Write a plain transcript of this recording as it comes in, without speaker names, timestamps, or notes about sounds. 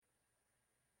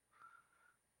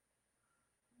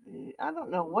I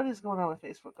don't know what is going on with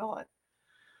Facebook. Go on.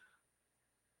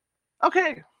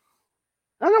 Okay.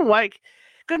 I don't know why.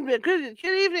 Good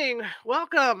evening.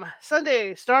 Welcome.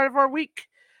 Sunday, start of our week.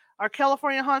 Our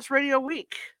California Haunts Radio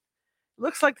week.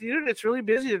 Looks like the internet's really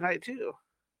busy tonight, too.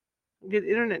 I get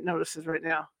internet notices right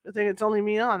now. I think it's only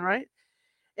me on, right?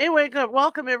 Anyway,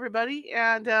 welcome everybody,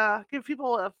 and give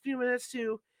people a few minutes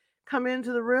to come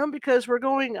into the room because we're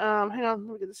going. Hang on,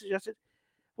 let me get this suggested.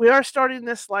 We are starting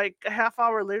this like a half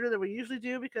hour later than we usually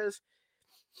do because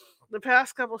the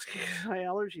past couple my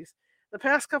allergies. The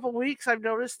past couple weeks, I've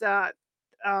noticed that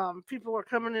people are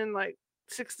coming in like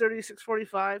 6:30,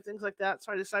 6:45, things like that.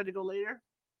 So I decided to go later,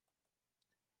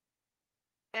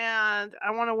 and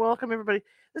I want to welcome everybody.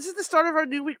 This is the start of our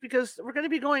new week because we're going to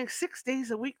be going 6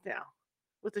 days a week now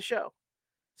with the show.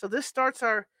 So this starts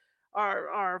our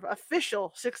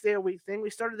official 6 day a week thing. We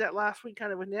started that last week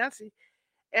kind of with Nancy,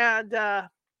 and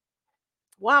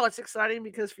wow, it's exciting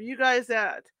because for you guys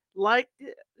that like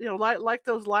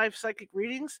those live psychic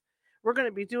readings, we're going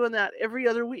to be doing that every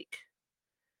other week.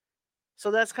 So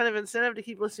that's kind of incentive to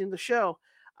keep listening to the show.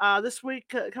 This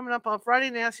week coming up on Friday,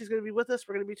 Nancy's going to be with us.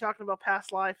 We're going to be talking about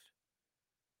past life,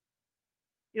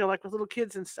 like with little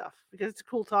kids and stuff, because it's a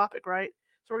cool topic, right?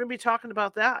 So we're going to be talking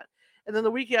about that. And then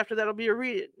the week after that will be a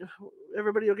reading.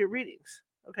 Everybody will get readings,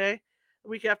 okay? The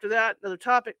week after that, another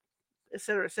topic, et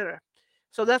cetera, et cetera.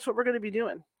 So that's what we're going to be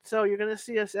doing. So you're going to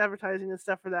see us advertising and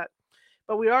stuff for that.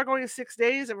 But we are going 6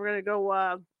 days, and we're going to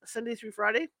go Sunday through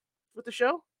Friday with the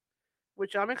show,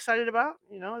 which I'm excited about.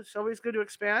 It's always good to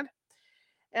expand.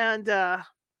 And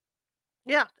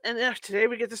yeah, and today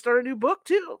we get to start a new book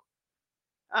too.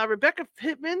 Rebecca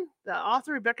Pittman, the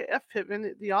author, Rebecca F.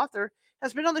 Pittman, the author,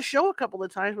 has been on the show a couple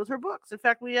of times with her books. In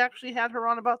fact, we actually had her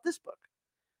on about this book.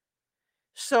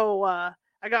 So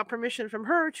I got permission from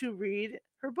her to read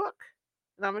her book,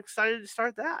 and I'm excited to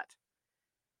start that.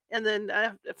 And then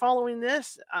following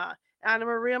this, Anna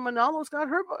Maria Manalo's got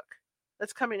her book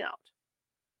that's coming out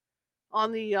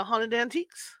on the Haunted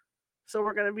Antiques. So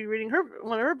we're going to be reading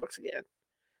one of her books again.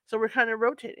 So we're kind of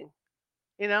rotating,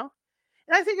 And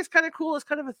I think it's kind of cool. It's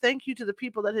kind of a thank you to the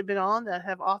people that have been on that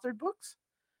have authored books,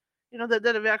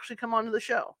 that have actually come onto the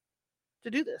show to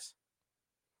do this,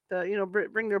 to,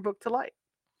 bring their book to light.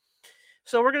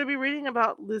 So we're going to be reading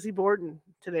about Lizzie Borden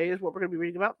today is what we're going to be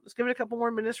reading about. Let's give it a couple more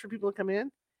minutes for people to come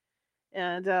in.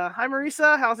 And hi,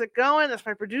 Marisa. How's it going? That's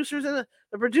my producers in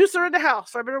the producer in the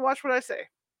house. So I better watch what I say.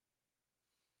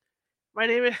 My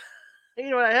name is,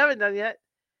 what I haven't done yet.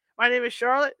 My name is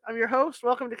Charlotte. I'm your host.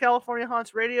 Welcome to California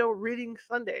Haunts Radio Reading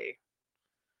Sunday.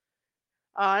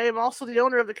 I am also the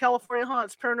owner of the California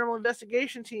Haunts Paranormal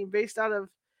Investigation Team based out of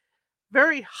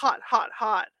very hot.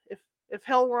 If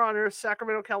hell were on earth,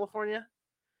 Sacramento, California.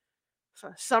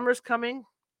 So summer's coming.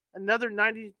 Another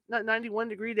 91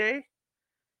 degree day.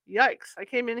 Yikes. I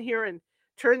came in here and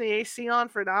turned the AC on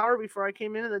for an hour before I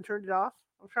came in and then turned it off.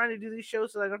 I'm trying to do these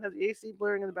shows so I don't have the AC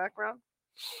blaring in the background.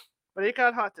 But it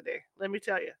got hot today, let me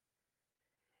tell you.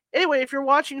 Anyway, if you're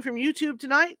watching from YouTube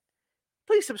tonight,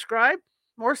 please subscribe.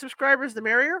 More subscribers, the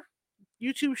merrier.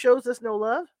 YouTube shows us no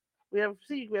love. We have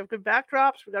good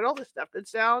backdrops. We got all this stuff, good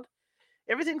sound.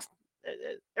 Everything's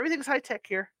high tech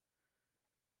here,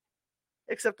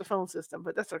 except the phone system.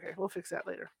 But that's okay. We'll fix that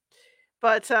later.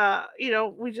 But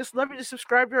we just love you to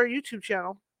subscribe to our YouTube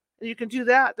channel, and you can do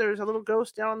that. There's a little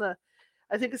ghost down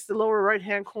I think it's the lower right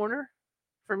hand corner.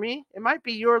 For me, it might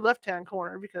be your left hand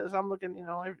corner because I'm looking.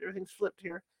 Everything's flipped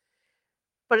here.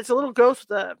 But it's a little ghost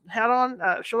with a hat on,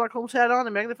 Sherlock Holmes hat on,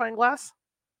 a magnifying glass.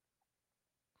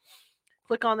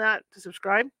 Click on that to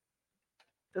subscribe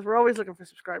because we're always looking for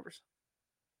subscribers.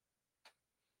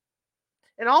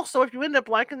 And also, if you end up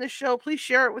liking this show, please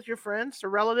share it with your friends or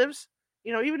relatives.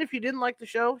 Even if you didn't like the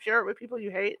show, share it with people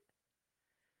you hate.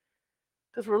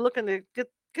 Because we're looking to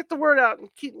get the word out and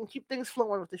keep things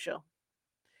flowing with the show.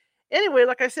 Anyway,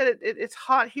 like I said, it's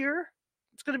hot here.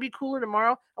 It's going to be cooler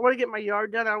tomorrow. I want to get my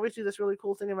yard done. I always do this really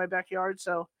cool thing in my backyard,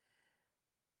 so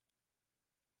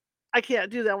I can't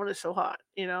do that when it's so hot.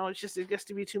 It gets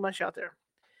to be too much out there.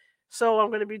 So I'm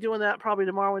going to be doing that probably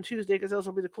tomorrow and Tuesday because those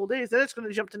will be the cool days. Then it's going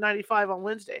to jump to 95 on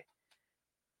Wednesday.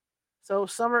 So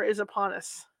summer is upon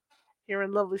us here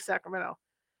in lovely Sacramento.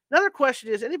 Another question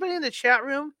is, anybody in the chat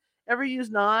room ever use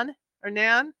naan or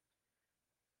nan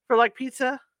for like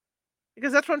pizza?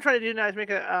 Because that's what I'm trying to do now is make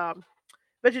a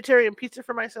vegetarian pizza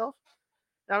for myself.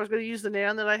 And I was going to use the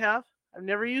nan that I have. I've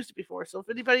never used it before. So if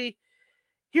anybody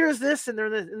hears this and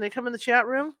they come in the chat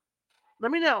room,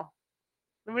 let me know.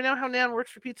 Let me know how nan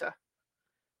works for pizza.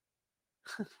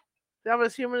 I'm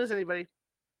as human as anybody.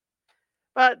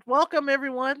 But welcome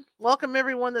everyone. Welcome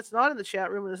everyone that's not in the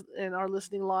chat room and are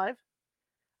listening live.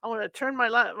 I want to turn my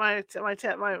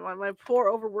poor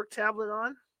overworked tablet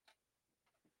on.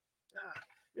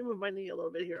 Let me move my knee a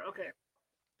little bit here. Okay,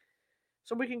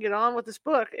 so we can get on with this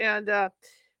book. And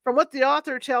from what the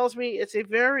author tells me, it's a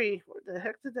very, where the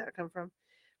heck did that come from?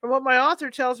 From what my author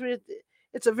tells me,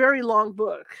 it's a very long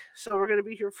book. So we're going to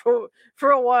be here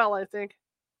for a while, I think,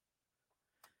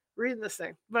 reading this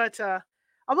thing. But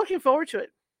I'm looking forward to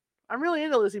it. I'm really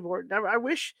into Lizzie Borden. I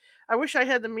wish I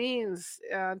had the means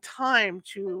and time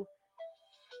to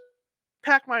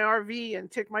pack my RV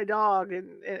and take my dog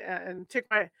and take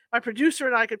my producer,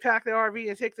 and I could pack the RV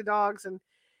and take the dogs and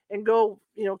go,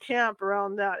 camp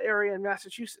around that area in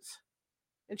Massachusetts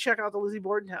and check out the Lizzie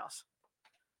Borden house.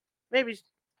 Maybe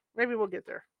we'll get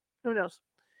there. Who knows?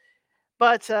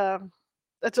 But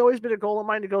that's always been a goal of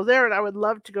mine to go there, and I would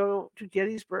love to go to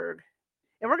Gettysburg.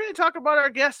 And we're going to talk about our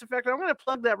guest. In fact, I'm going to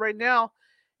plug that right now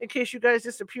in case you guys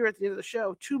disappear at the end of the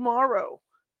show. Tomorrow,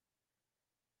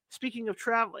 speaking of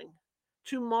traveling,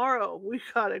 tomorrow we've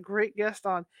got a great guest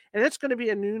on, and it's going to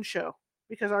be a noon show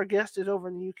because our guest is over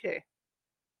in the UK.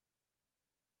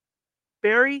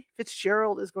 Barry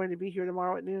Fitzgerald is going to be here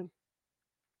tomorrow at noon.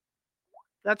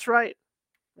 That's right.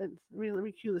 And let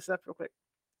me cue this up real quick.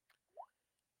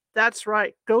 That's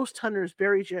right. Ghost Hunters,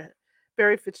 Barry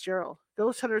Fitzgerald.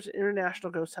 Ghost Hunters,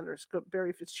 International Ghost Hunters.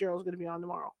 Barry Fitzgerald is going to be on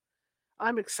tomorrow.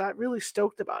 I'm excited, really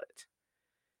stoked about it.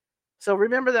 So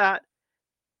remember that.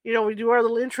 We do our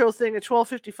little intro thing at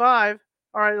 12:55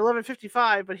 or at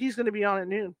 11:55, but he's going to be on at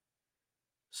noon.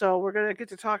 So we're going to get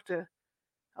to talk to,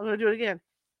 I'm going to do it again.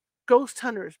 Ghost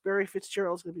Hunters, Barry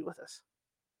Fitzgerald is going to be with us.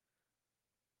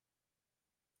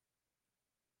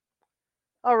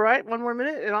 All right, one more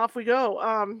minute and off we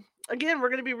go. Again, we're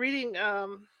going to be reading, I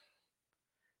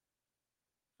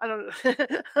don't know,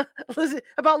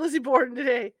 about Lizzie Borden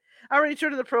today. I already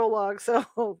turned to the prologue, so,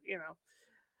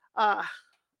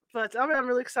 but I'm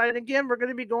really excited. Again, we're going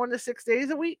to be going to 6 days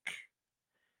a week,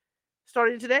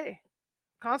 starting today.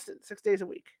 Constant 6 days a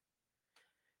week.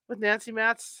 With Nancy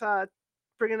Matz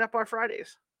bringing up our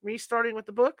Fridays. Me starting with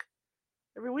the book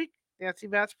every week. Nancy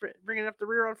Matz bringing up the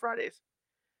rear on Fridays.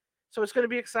 So it's going to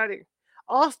be exciting.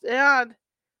 And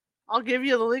I'll give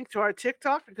you the link to our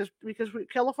TikTok because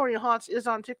California Haunts is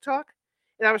on TikTok,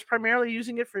 and I was primarily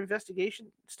using it for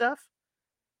investigation stuff.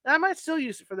 And I might still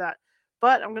use it for that,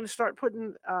 but I'm going to start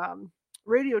putting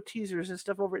radio teasers and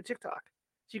stuff over at TikTok,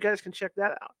 so you guys can check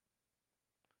that out.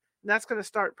 And that's going to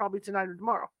start probably tonight or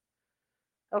tomorrow.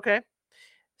 Okay,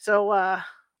 so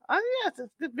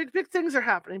big things are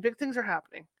happening. Big things are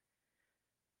happening.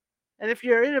 And if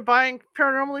you're into buying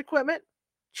paranormal equipment,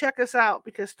 check us out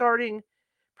because starting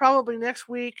probably next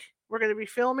week, we're going to be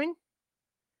filming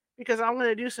because I'm going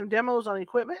to do some demos on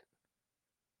equipment.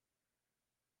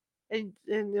 And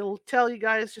it'll tell you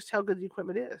guys just how good the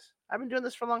equipment is. I've been doing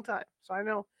this for a long time, so I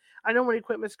know when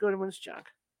equipment's good and when it's junk.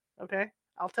 Okay?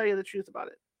 I'll tell you the truth about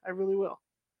it. I really will.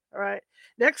 All right?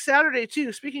 Next Saturday,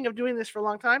 too, speaking of doing this for a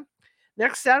long time,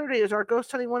 next Saturday is our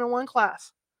Ghost Hunting 101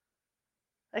 class.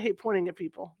 I hate pointing at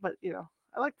people, but,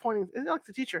 I like pointing. I like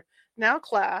the teacher. Now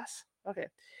class. Okay.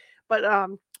 But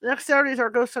next Saturday is our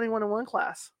Ghost Hunting 101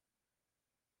 class.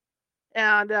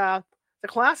 And the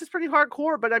class is pretty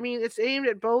hardcore, but I mean, it's aimed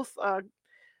at both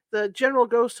the general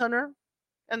ghost hunter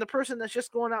and the person that's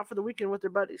just going out for the weekend with their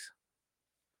buddies.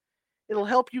 It'll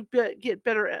help you get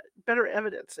better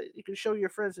evidence that you can show your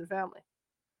friends and family.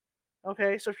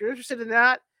 Okay, so if you're interested in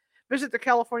that, visit the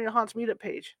California Haunts meetup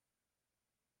page.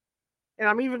 And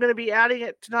I'm even going to be adding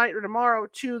it tonight or tomorrow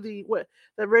to the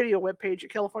radio webpage at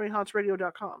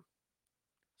CaliforniaHauntsRadio.com.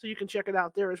 So you can check it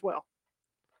out there as well.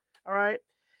 All right.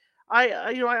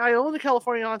 I own the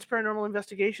California Haunts Paranormal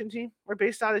Investigation Team. We're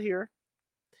based out of here.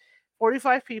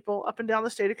 45 people up and down the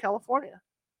state of California.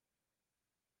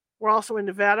 We're also in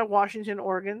Nevada, Washington,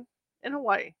 Oregon, and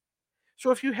Hawaii. So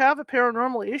if you have a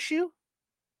paranormal issue,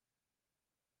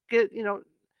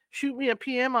 shoot me a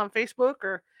PM on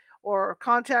Facebook or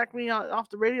contact me off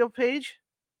the radio page,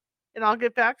 and I'll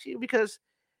get back to you because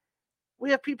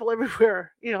we have people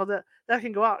everywhere, that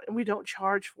can go out, and we don't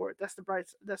charge for it. That's the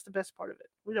best part of it.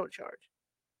 We don't charge.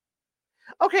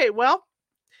 Okay, well,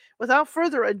 without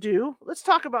further ado, let's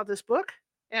talk about this book.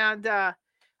 And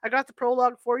I got the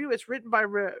prologue for you. It's written by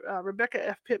Rebecca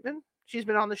F. Pittman. She's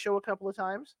been on the show a couple of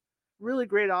times. Really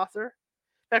great author.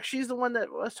 In fact, she's the one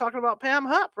that was talking about Pam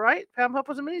Hupp, right? Pam Hupp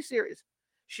was a miniseries.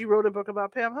 She wrote a book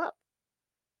about Pam Hupp.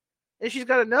 And she's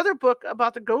got another book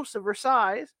about the ghosts of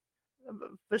Versailles.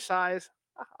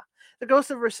 The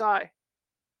ghosts of Versailles.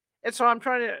 And so I'm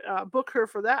trying to book her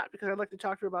for that because I'd like to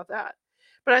talk to her about that.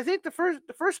 But I think the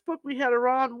first book we had her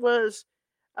on was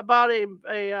about a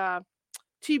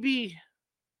TB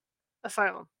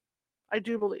asylum. I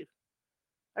do believe.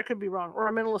 I could be wrong, or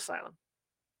a mental asylum.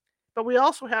 But we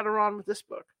also had her on with this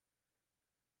book.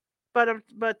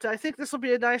 But I think this will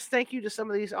be a nice thank you to some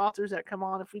of these authors that come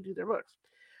on if we do their books.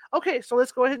 Okay, so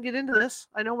let's go ahead and get into this.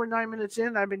 I know we're 9 minutes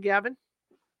in. I've been gabbing.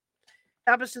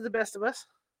 Happens to the best of us.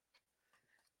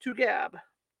 To gab.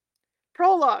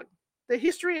 Prologue. The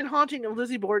history and haunting of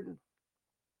Lizzie Borden.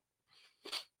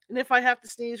 And if I have to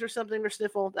sneeze or something or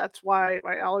sniffle, that's why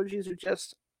my allergies are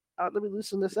just... let me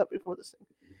loosen this up before this thing.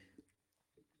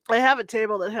 I have a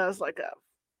table that has like a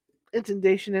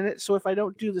intonation in it, so if I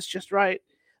don't do this just right,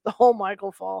 the whole mic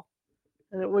will fall,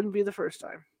 and it wouldn't be the first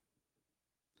time.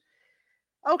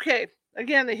 Okay,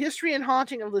 again, the history and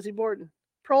haunting of Lizzie Borden.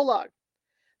 Prologue.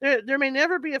 There may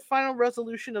never be a final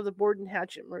resolution of the Borden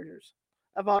Hatchet murders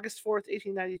of August 4th,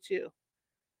 1892,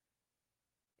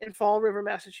 in Fall River,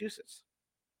 Massachusetts.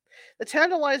 The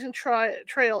tantalizing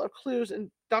trail of clues and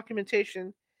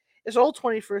documentation is old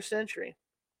 21st century.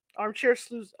 Armchair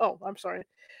sleuths. Oh, I'm sorry.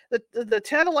 The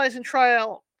tantalizing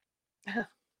trail.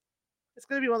 It's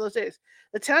going to be one of those days.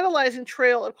 The tantalizing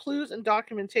trail of clues and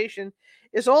documentation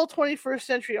is all 21st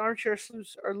century armchair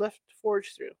sleuths are left to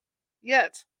forge through.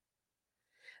 Yet,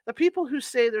 the people who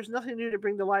say there's nothing new to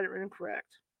bring to light are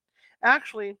incorrect.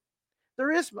 Actually,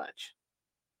 there is much.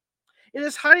 It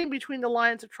is hiding between the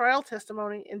lines of trial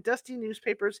testimony in dusty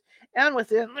newspapers and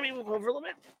within, let me move over a little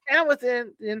bit, and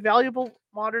within the invaluable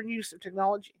modern use of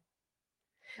technology.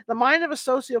 The mind of a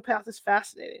sociopath is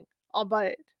fascinating,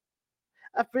 albeit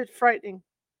a bit frightening.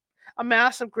 A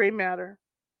mass of gray matter.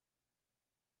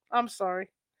 I'm sorry.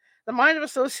 The mind of a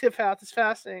sociopath is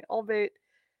fascinating, albeit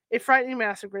a frightening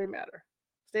mass of gray matter.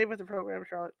 Stay with the program,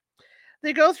 Charlotte.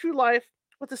 They go through life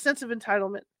with a sense of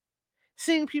entitlement,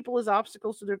 seeing people as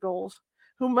obstacles to their goals,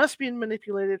 who must be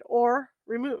manipulated or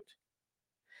removed.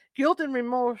 Guilt and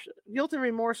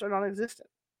remorse are non-existent.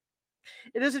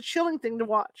 It is a chilling thing to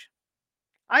watch.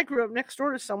 I grew up next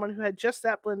door to someone who had just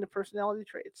that blend of personality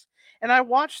traits, and I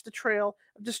watched the trail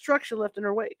of destruction left in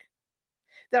her wake.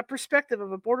 That perspective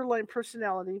of a borderline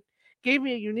personality gave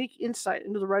me a unique insight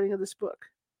into the writing of this book.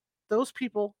 Those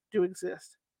people do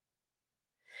exist.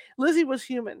 Lizzie was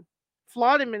human,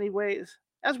 flawed in many ways,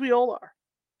 as we all are.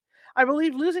 I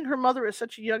believe losing her mother at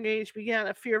such a young age began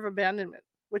a fear of abandonment,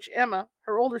 which Emma,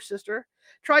 her older sister,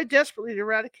 tried desperately to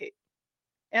eradicate.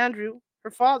 Andrew,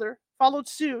 her father, followed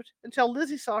suit until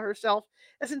Lizzie saw herself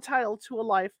as entitled to a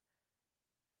life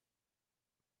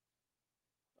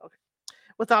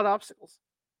without obstacles.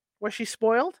 Was she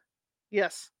spoiled?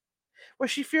 Yes. Was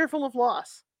she fearful of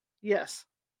loss? Yes.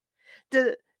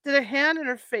 Did a hand in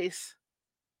her face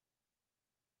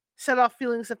set off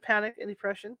feelings of panic and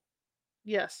depression?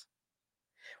 Yes.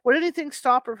 Would anything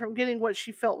stop her from getting what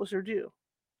she felt was her due?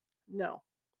 No.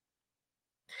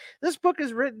 This book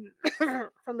is written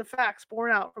from the facts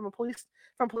borne out from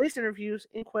police interviews,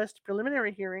 inquest,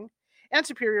 preliminary hearing, and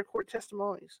superior court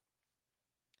testimonies,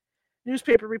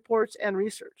 newspaper reports, and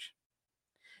research.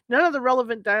 None of the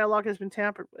relevant dialogue has been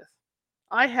tampered with.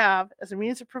 I have, as a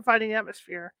means of providing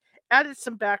atmosphere, added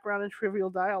some background and trivial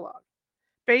dialogue,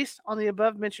 based on the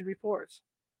above-mentioned reports.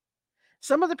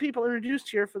 Some of the people introduced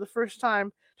here for the first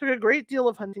time took a great deal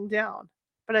of hunting down,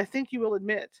 but I think you will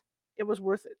admit it was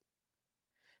worth it.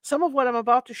 Some of what I'm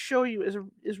about to show you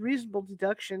is reasonable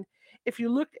deduction if you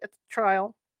look at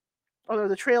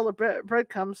the trail of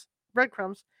breadcrumbs,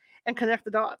 and connect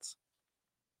the dots.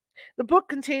 The book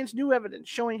contains new evidence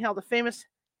showing how the famous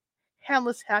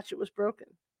handless hatchet was broken,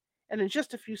 and in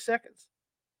just a few seconds.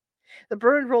 The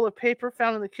burned roll of paper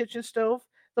found in the kitchen stove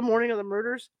the morning of the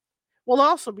murders will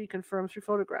also be confirmed through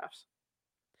photographs.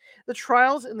 The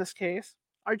trials in this case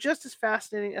are just as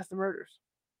fascinating as the murders.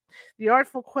 The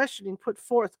artful questioning put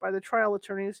forth by the trial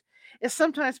attorneys is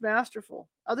sometimes masterful,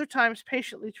 other times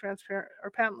patently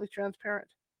transparent,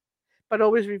 but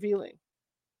always revealing.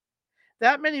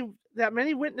 That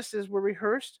many witnesses were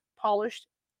rehearsed, polished,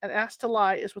 and asked to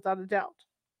lie is without a doubt.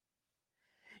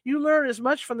 You learn as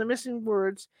much from the missing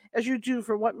words as you do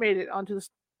from what made it onto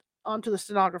the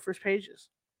stenographer's pages.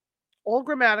 All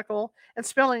grammatical and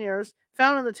spelling errors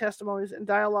found in the testimonies and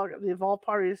dialogue of the involved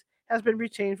parties has been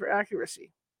retained for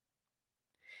accuracy.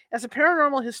 As a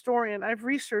paranormal historian, I've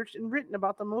researched and written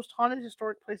about the most haunted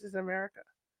historic places in America.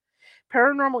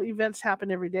 Paranormal events happen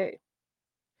every day.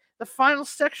 The final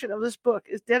section of this book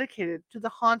is dedicated to the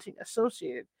haunting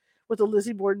associated with the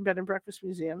Lizzie Borden Bed and Breakfast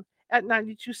Museum at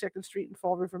 92 2nd Street in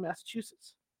Fall River,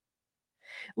 Massachusetts.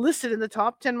 Listed in the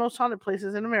top 10 most haunted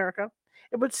places in America,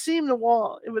 it would seem the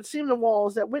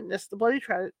walls that witnessed the bloody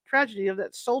tragedy of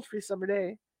that sultry summer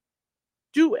day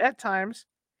do, at times,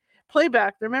 play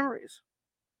back their memories.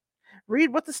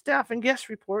 Read what the staff and guests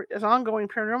report as ongoing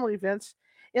paranormal events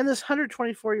in this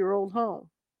 124-year-old home.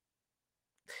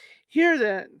 Here,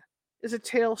 then, is a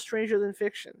tale stranger than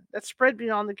fiction that spread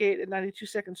beyond the gate at 92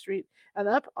 Second Street and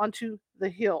up onto the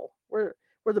hill, where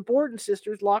the Borden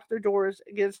sisters locked their doors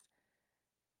against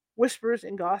whispers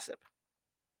and gossip.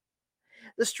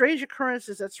 The strange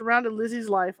occurrences that surrounded Lizzie's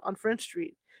life on French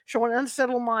Street show an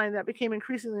unsettled mind that became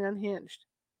increasingly unhinged.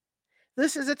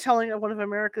 This is a telling of one of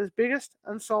America's biggest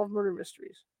unsolved murder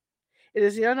mysteries. It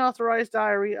is the unauthorized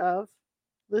diary of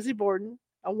Lizzie Borden,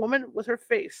 a woman with her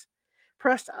face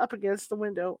pressed up against the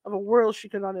window of a world she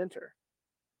could not enter.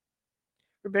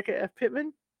 Rebecca F.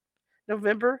 Pittman,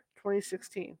 November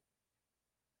 2016.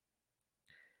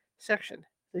 Section: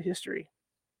 The History.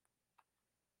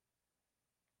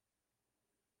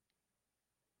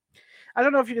 I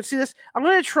don't know if you can see this. I'm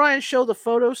going to try and show the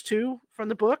photos too from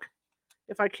the book,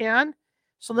 if I can.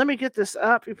 So let me get this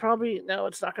up. No,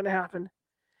 it's not going to happen.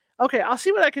 Okay, I'll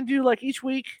see what I can do like each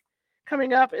week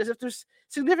coming up. Is if there's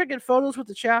significant photos with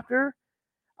the chapter,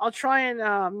 I'll try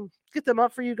and get them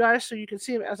up for you guys so you can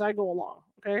see them as I go along.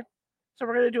 Okay, so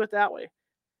we're going to do it that way.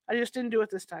 I just didn't do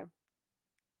it this time.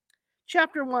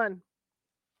 Chapter 1.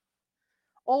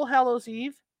 All Hallows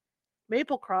Eve,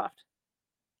 Maplecroft,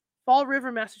 Fall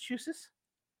River, Massachusetts,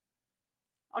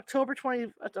 October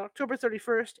 31st,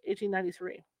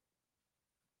 1893.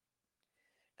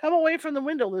 Come away from the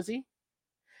window, Lizzie.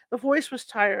 The voice was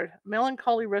tired,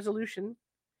 melancholy resolution,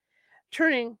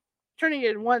 turning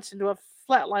it at once into a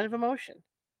flat line of emotion.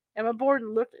 Emma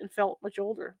Borden looked and felt much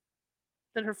older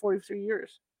than her 43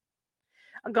 years.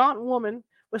 A gaunt woman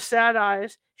with sad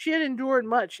eyes, she had endured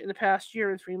much in the past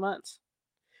year and 3 months.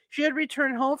 She had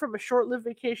returned home from a short-lived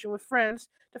vacation with friends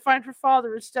to find her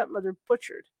father and stepmother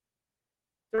butchered,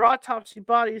 their autopsy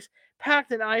bodies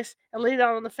packed in ice and laid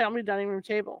out on the family dining room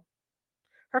table.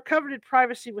 Her coveted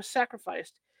privacy was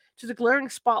sacrificed to the glaring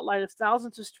spotlight of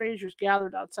thousands of strangers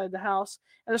gathered outside the house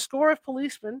and a score of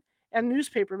policemen and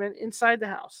newspapermen inside the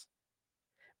house.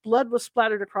 Blood was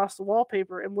splattered across the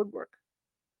wallpaper and woodwork.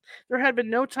 There had been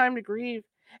no time to grieve,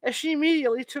 as she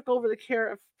immediately took over the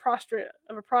care of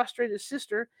a prostrated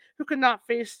sister who could not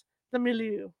face the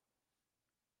milieu.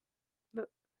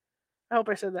 I hope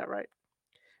I said that right.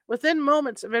 Within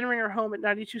moments of entering her home at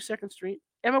 92 Second Street,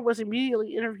 Emma was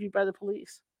immediately interviewed by the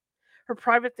police, her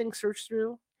private things searched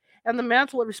through, and the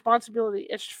mantle of responsibility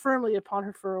etched firmly upon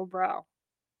her furrowed brow.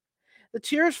 The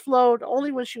tears flowed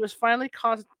only when she was finally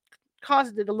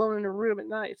closeted alone in her room at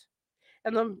night,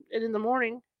 and in the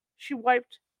morning she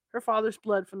wiped her father's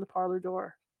blood from the parlor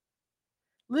door.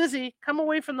 Lizzie, come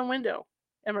away from the window,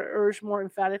 Emma urged more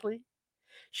emphatically.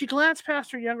 She glanced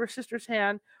past her younger sister's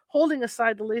hand, holding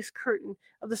aside the lace curtain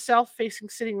of the south-facing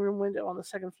sitting room window on the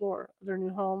second floor of their new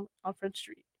home on French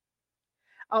Street.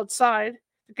 Outside,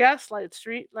 the gaslight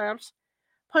street lamps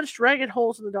punched ragged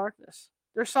holes in the darkness,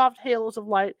 their soft halos of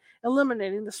light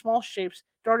illuminating the small shapes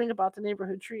darting about the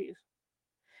neighborhood trees.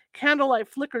 Candlelight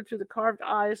flickered through the carved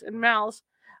eyes and mouths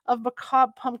of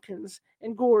macabre pumpkins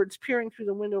and gourds peering through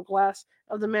the window glass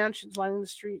of the mansions lining the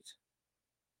streets.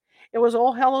 It was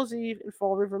All Hallows Eve in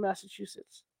Fall River,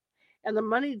 Massachusetts, and the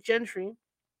moneyed gentry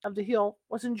of the hill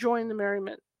was enjoying the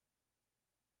merriment.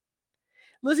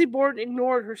 Lizzie Borden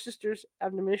ignored her sister's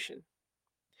admonition.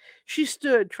 She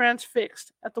stood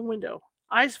transfixed at the window,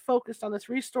 eyes focused on the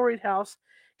three-storied house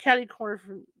catty-corner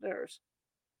from theirs.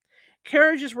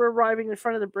 Carriages were arriving in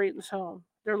front of the Braytons' home,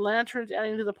 their lanterns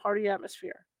adding to the party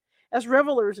atmosphere, as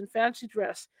revelers in fancy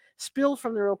dress spilled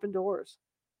from their open doors.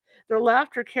 Their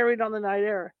laughter carried on the night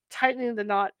air, tightening the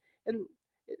knot in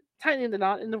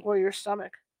the warrior's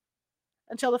stomach,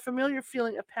 until the familiar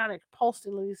feeling of panic pulsed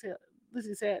in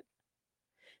Lizzie's head.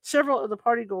 Several of the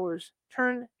partygoers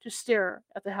turned to stare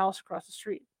at the house across the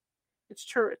street, its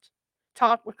turret,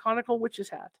 topped with conical witch's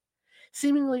hat,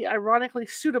 seemingly ironically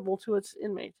suitable to its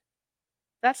inmate.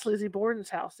 That's Lizzie Borden's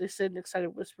house, they said in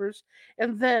excited whispers,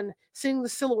 and then, seeing the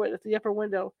silhouette at the upper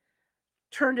window,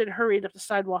 turned and hurried up the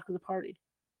sidewalk of the party.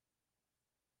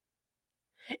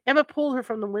 Emma pulled her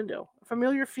from the window, a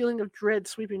familiar feeling of dread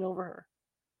sweeping over her.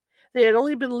 They had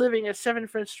only been living at 7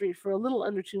 French Street for a little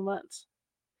under 2 months.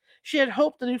 She had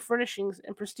hoped the new furnishings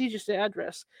and prestigious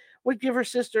address would give her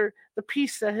sister the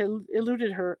peace that had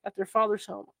eluded her at their father's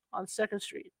home on 2nd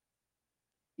Street.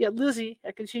 Yet Lizzie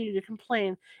had continued to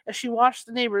complain as she watched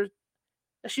neighbor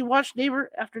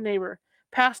after neighbor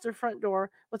pass their front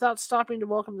door without stopping to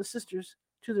welcome the sisters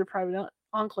to their private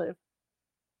enclave.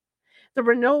 There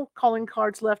were no calling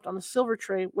cards left on the silver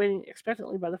tray waiting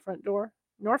expectantly by the front door,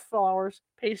 nor flowers,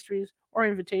 pastries, or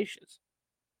invitations.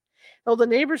 Though the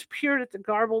neighbors peered at the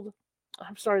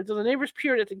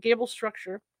gable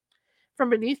structure from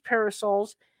beneath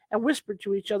parasols and whispered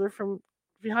to each other from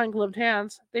behind gloved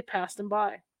hands, they passed him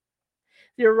by.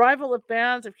 The arrival of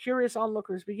bands of curious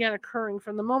onlookers began occurring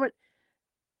from the moment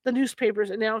the newspapers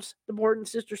announced the Borden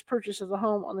sisters' purchase of the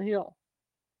home on the hill.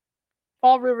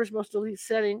 Fall River's most elite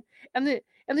setting, and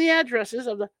the addresses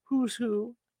of the who's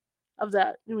who of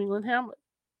that New England hamlet.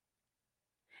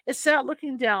 It sat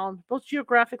looking down, both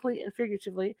geographically and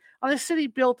figuratively, on a city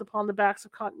built upon the backs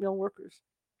of cotton mill workers.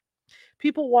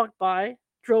 People walked by,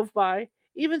 drove by,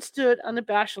 even stood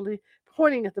unabashedly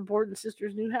pointing at the Borden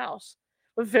sisters' new house,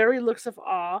 with varied looks of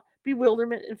awe,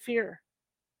 bewilderment, and fear.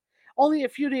 Only a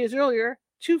few days earlier,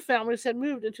 two families had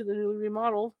moved into the newly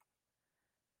remodeled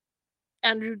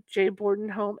Andrew J. Borden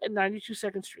home at 92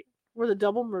 2nd Street, where the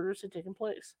double murders had taken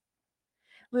place.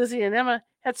 Lizzie and Emma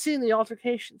had seen the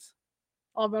alterations.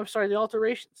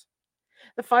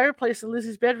 The fireplace in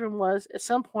Lizzie's bedroom was, at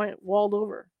some point, walled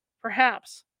over.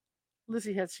 Perhaps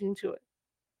Lizzie had seen to it.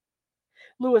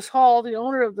 Lewis Hall, the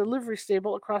owner of the livery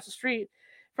stable across the street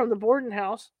from the Borden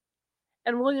house,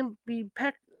 and William B.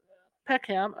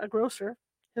 Peckham, a grocer,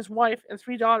 his wife, and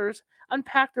three daughters,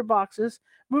 unpacked their boxes,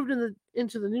 moved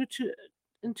into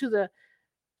the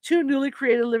two newly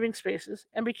created living spaces,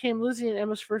 and became Lizzie and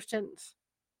Emma's first tenants.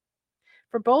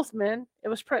 For both men, it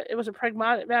was a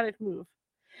pragmatic move,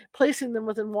 placing them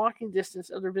within walking distance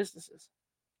of their businesses.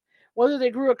 Whether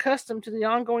they grew accustomed to the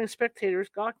ongoing spectators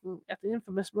gawking at the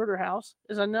infamous murder house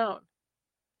is unknown.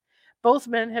 Both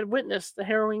men had witnessed the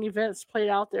harrowing events played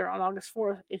out there on August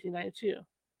 4th, 1892.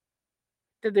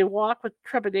 Did they walk with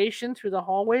trepidation through the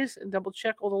hallways and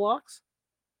double-check all the locks?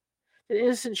 Did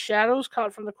innocent shadows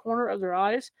caught from the corner of their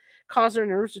eyes cause their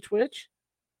nerves to twitch?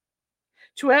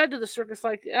 To add to the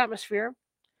circus-like atmosphere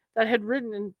that had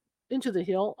ridden into the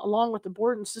hill, along with the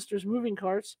Borden sisters' moving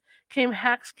carts, came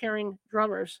hacks carrying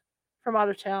drummers from out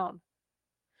of town.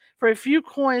 For a few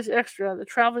coins extra, the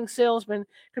traveling salesman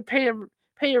could pay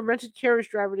a rented carriage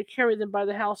driver to carry them by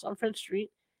the house on French Street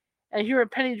and hear a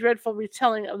penny dreadful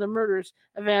retelling of the murders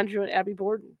of Andrew and Abby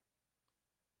Borden.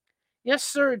 Yes,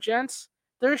 sir, gents,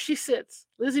 there she sits,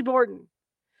 Lizzie Borden.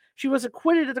 She was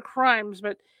acquitted of the crimes,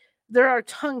 but there are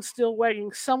tongues still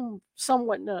wagging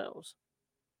somewhat knows.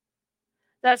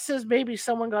 That says maybe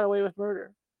someone got away with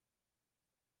murder.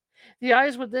 The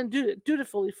eyes would then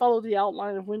dutifully follow the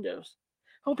outline of windows,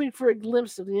 hoping for a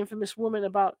glimpse of the infamous woman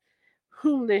about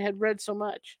whom they had read so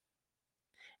much.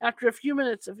 After a few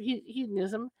minutes of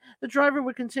hedonism, the driver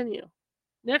would continue.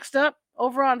 Next up,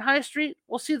 over on High Street,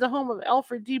 we'll see the home of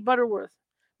Alfred D. Butterworth.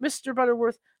 Mr.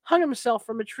 Butterworth hung himself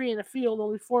from a tree in a field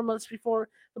only 4 months before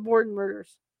the Borden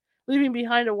murders, leaving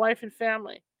behind a wife and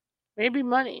family. Maybe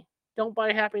money. Don't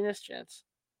buy happiness, gents.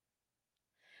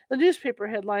 The newspaper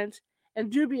headlines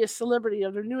and dubious celebrity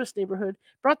of their newest neighborhood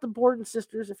brought the Borden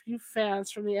sisters a few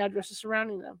fans from the addresses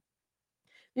surrounding them.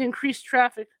 The increased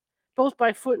traffic, both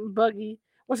by foot and buggy,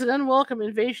 was an unwelcome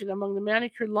invasion among the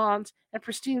manicured lawns and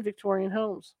pristine Victorian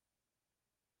homes.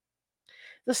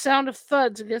 The sound of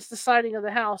thuds against the siding of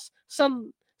the house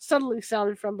suddenly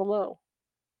sounded from below.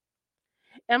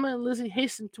 Emma and Lizzie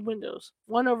hastened to windows,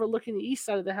 one overlooking the east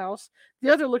side of the house,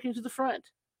 the other looking to the front.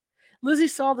 Lizzie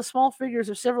saw the small figures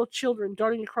of several children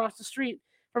darting across the street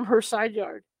from her side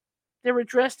yard. They were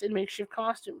dressed in makeshift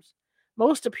costumes,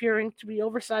 most appearing to be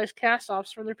oversized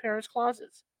cast-offs from their parents'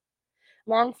 closets.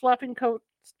 Long flopping coat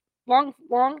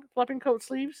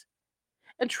sleeves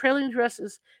and trailing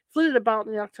dresses flitted about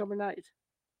in the October night.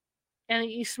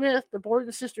 Annie E. Smith, the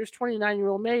Borden sisters'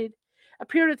 29-year-old maid,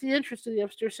 appeared at the entrance to the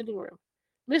upstairs sitting room.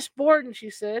 Miss Borden, she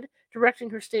said,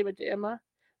 directing her statement to Emma,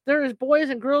 there is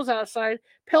boys and girls outside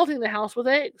pelting the house with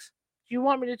eggs. Do you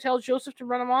want me to tell Joseph to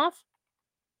run them off?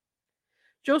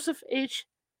 Joseph H.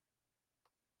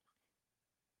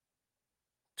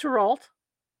 Turalt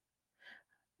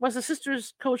was the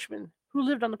sister's coachman who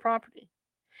lived on the property.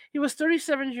 He was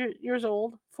 37 years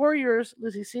old, 4 years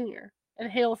Lizzie senior,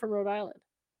 and hailed from Rhode Island.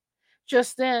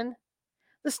 Just then,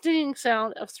 the stinging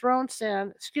sound of thrown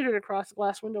sand skittered across the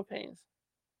glass window panes.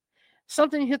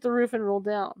 Something hit the roof and rolled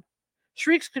down.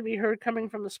 Shrieks could be heard coming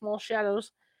from the small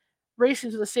shadows,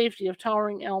 racing to the safety of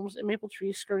towering elms and maple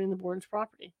trees skirting the Borden's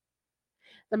property.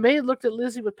 The maid looked at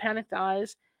Lizzie with panicked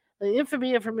eyes, the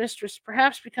infamy of her mistress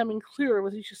perhaps becoming clearer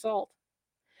with each assault.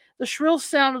 The shrill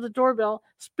sound of the doorbell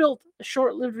spilt a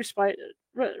short-lived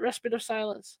respite of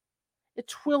silence. It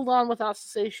twilled on without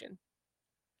cessation.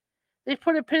 They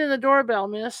put a pin in the doorbell,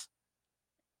 miss,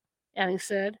 Annie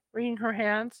said, wringing her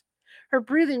hands. Her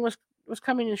breathing was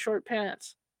coming in short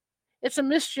pants. It's a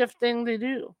mischief thing they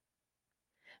do.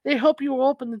 They hope you will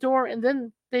open the door, and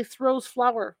then they throws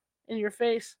flour in your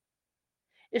face.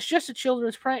 It's just a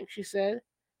children's prank, she said,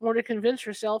 more to convince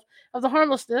herself of the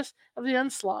harmlessness of the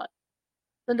onslaught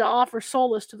than to offer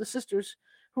solace to the sisters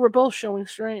who were both showing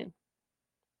strain.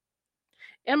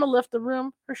 Emma left the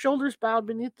room, her shoulders bowed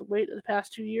beneath the weight of the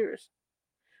past 2 years.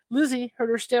 Lizzie heard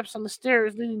her steps on the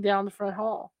stairs leading down the front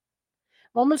hall.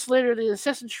 Moments later, the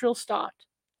incessant shrill stopped,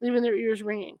 leaving their ears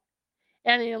ringing.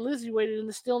 Annie and Lizzie waited in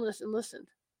the stillness and listened.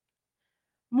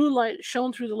 Moonlight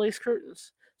shone through the lace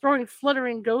curtains, throwing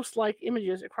fluttering ghost-like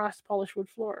images across the polished wood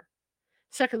floor.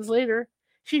 Seconds later,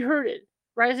 she heard it,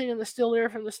 rising in the still air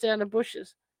from the stand of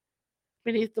bushes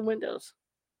beneath the windows.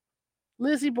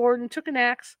 Lizzie Borden took an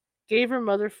axe, gave her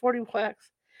mother 40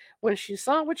 whacks. When she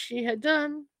saw what she had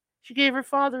done, she gave her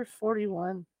father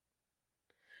 41.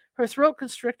 Her throat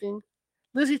constricting,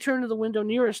 Lizzie turned to the window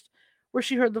nearest where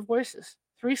she heard the voices.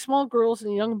 3 small girls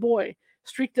and a young boy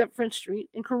streaked up French Street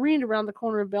and careened around the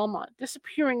corner of Belmont,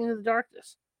 disappearing into the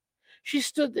darkness. She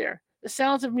stood there, the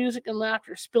sounds of music and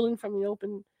laughter spilling from the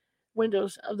open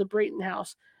windows of the Brayton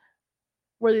house,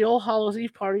 where the All Hallows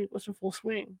Eve party was in full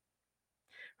swing.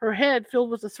 Her head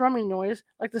filled with a thrumming noise,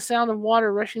 like the sound of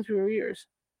water rushing through her ears.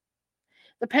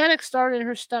 The panic started in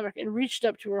her stomach and reached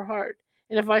up to her heart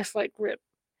in a vice-like grip,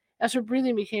 as her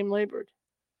breathing became labored.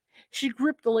 She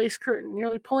gripped the lace curtain,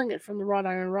 nearly pulling it from the wrought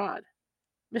iron rod.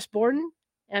 "Miss Borden?"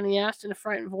 Annie asked in a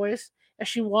frightened voice, as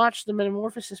she watched the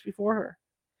metamorphosis before her.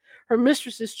 Her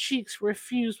mistress's cheeks were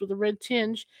effused with a red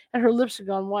tinge, and her lips had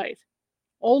gone white.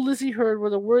 All Lizzie heard were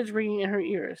the words ringing in her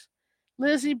ears.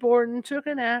 Lizzie Borden took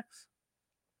an axe.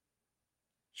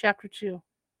 Chapter 2.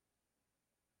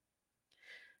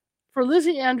 For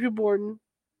Lizzie Andrew Borden,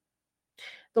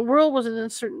 the world was an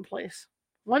uncertain place,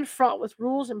 one fraught with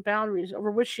rules and boundaries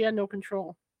over which she had no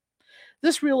control.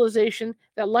 This realization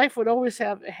that life would always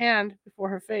have a hand before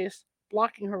her face,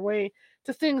 blocking her way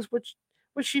to things which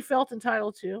she felt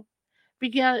entitled to,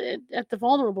 began at the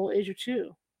vulnerable age of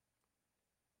 2.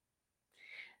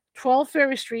 12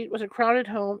 Ferry Street was a crowded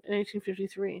home in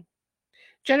 1853.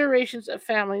 Generations of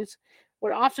families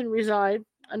would often reside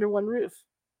under one roof.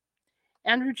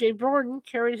 Andrew J. Borden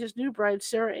carried his new bride,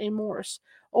 Sarah A. Morse,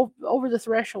 over the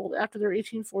threshold after their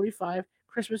 1845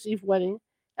 Christmas Eve wedding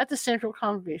at the Central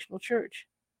Congregational Church.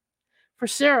 For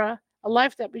Sarah, a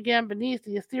life that began beneath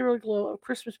the ethereal glow of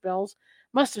Christmas bells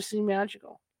must have seemed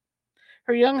magical.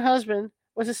 Her young husband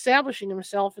was establishing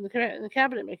himself in the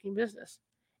cabinet-making business,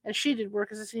 and she did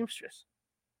work as a seamstress.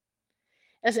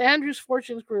 As Andrew's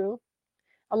fortunes grew,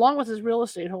 along with his real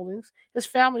estate holdings, his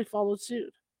family followed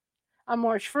suit. On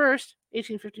March 1st,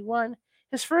 1851,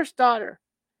 his first daughter,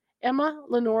 Emma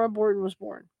Lenora Borden, was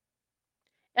born.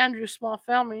 Andrew's small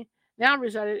family now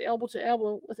resided elbow to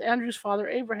elbow with Andrew's father,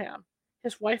 Abraham,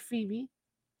 his wife, Phoebe,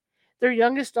 their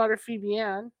youngest daughter, Phoebe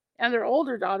Ann, and their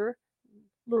older daughter,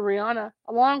 Luriana,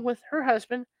 along with her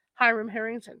husband, Hiram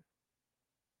Harrington.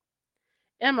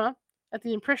 Emma, at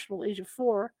the impressionable age of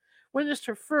 4, witnessed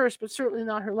her first, but certainly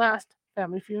not her last,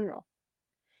 family funeral.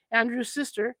 Andrew's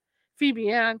sister,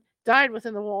 Phoebe Ann, died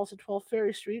within the walls of 12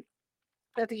 Ferry Street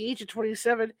at the age of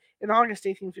 27 in August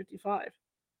 1855.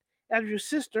 Andrew's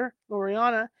sister,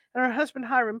 Loriana, and her husband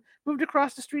Hiram moved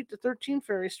across the street to 13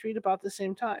 Ferry Street about the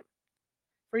same time.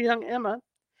 For young Emma,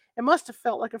 it must have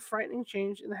felt like a frightening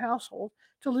change in the household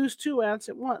to lose 2 aunts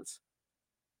at once,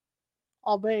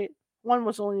 albeit one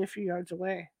was only a few yards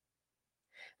away.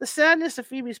 The sadness of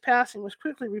Phoebe's passing was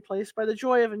quickly replaced by the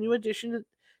joy of a new addition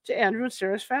to Andrew and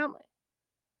Sarah's family.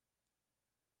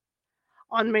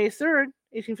 On May 3rd,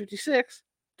 1856,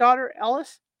 daughter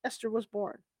Alice Esther was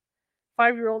born.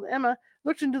 5-year-old Emma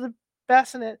looked into the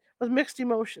bassinet with mixed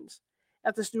emotions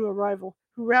at this new arrival,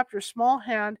 who wrapped her small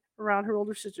hand around her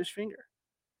older sister's finger.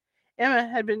 Emma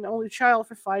had been an only child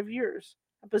for 5 years,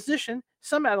 a position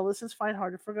some adolescents find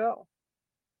hard to forgo.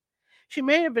 She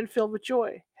may have been filled with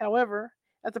joy, however,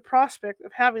 at the prospect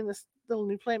of having this little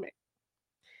new playmate.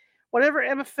 Whatever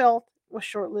Emma felt was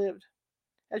short-lived.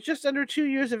 At just under 2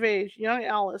 years of age, young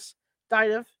Alice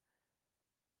died of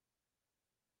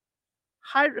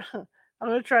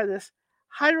hydrocephalus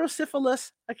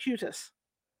acutus,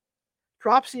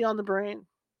 dropsy on the brain.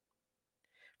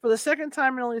 For the second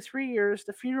time in only 3 years,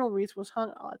 the funeral wreath was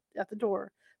hung at the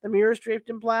door, the mirrors draped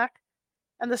in black,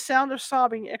 and the sound of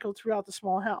sobbing echoed throughout the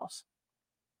small house.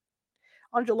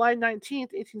 On July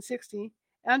 19th, 1860,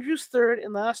 Andrew's third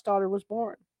and last daughter was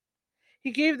born.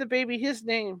 He gave the baby his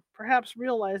name, perhaps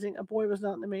realizing a boy was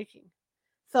not in the making.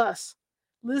 Thus,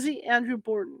 Lizzie Andrew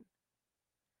Borden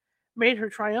made her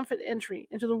triumphant entry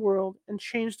into the world and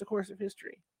changed the course of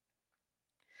history.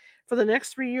 For the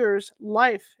next 3 years,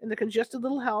 life in the congested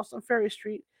little house on Ferry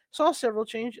Street saw several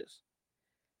changes.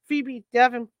 Phoebe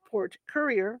Davenport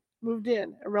Currier moved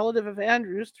in, a relative of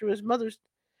Andrew's through his mother's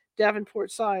Davenport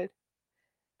side.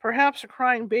 Perhaps a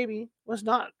crying baby was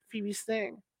not Phoebe's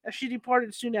thing, as she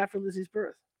departed soon after Lizzie's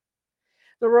birth.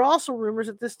 There were also rumors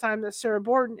at this time that Sarah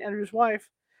Borden, Andrew's wife,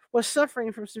 was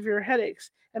suffering from severe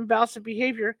headaches and bouts of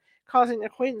behavior, causing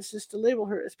acquaintances to label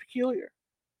her as peculiar.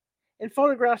 In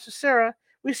photographs of Sarah,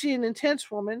 we see an intense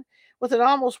woman with an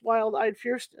almost wild-eyed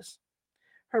fierceness.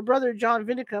 Her brother, John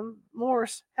Vinicum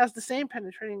Morse, has the same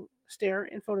penetrating stare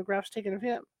in photographs taken of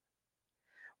him.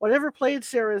 Whatever played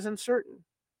Sarah is uncertain.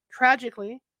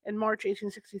 Tragically, in March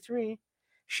 1863,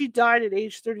 she died at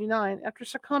age 39 after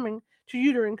succumbing to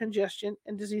uterine congestion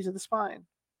and disease of the spine.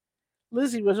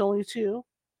 Lizzie was only 2,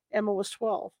 Emma was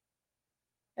 12,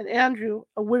 and Andrew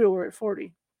a widower at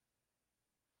 40.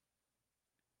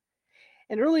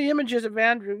 In early images of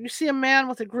Andrew, you see a man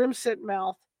with a grim-set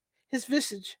mouth, his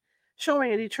visage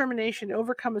showing a determination to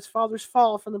overcome his father's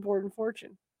fall from the Borden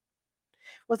fortune.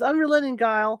 With unrelenting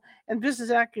guile and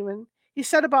business acumen, he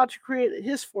set about to create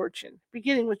his fortune,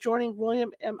 beginning with joining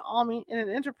William M. Almy in an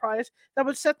enterprise that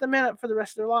would set the men up for the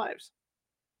rest of their lives.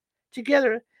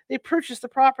 Together, they purchased the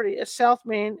property at South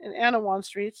Main and Anawan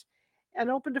Streets and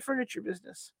opened a furniture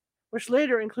business, which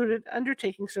later included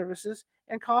undertaking services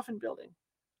and coffin building.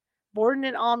 Borden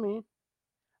and Almy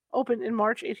opened in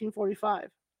March 1845.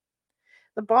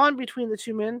 The bond between the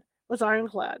two men was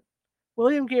ironclad.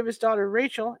 William gave his daughter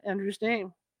Rachel Andrew's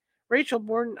name. Rachel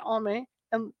Borden Almy,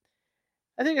 and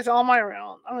I think it's Almy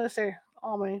around. I'm going to say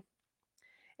Almy.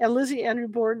 And Lizzie Andrew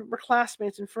Borden were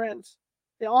classmates and friends.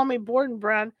 The Almy Borden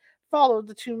brand followed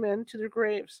the two men to their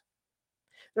graves.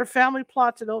 Their family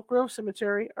plots at Oak Grove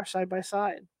Cemetery are side by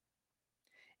side.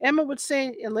 Emma would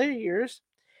say in later years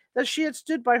that she had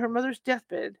stood by her mother's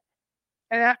deathbed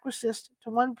and acquiesced to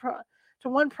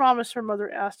one promise her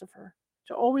mother asked of her,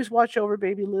 to always watch over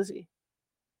baby Lizzie.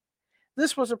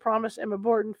 This was a promise Emma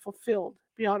Borden fulfilled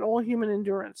beyond all human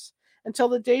endurance until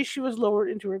the day she was lowered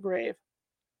into her grave.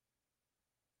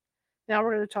 Now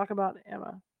we're going to talk about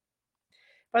Emma.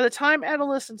 By the time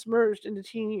adolescence merged into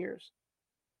teen years,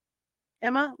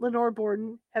 Emma Lenore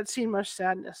Borden had seen much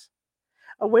sadness.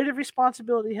 A weight of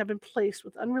responsibility had been placed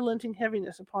with unrelenting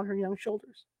heaviness upon her young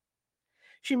shoulders.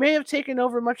 She may have taken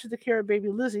over much of the care of baby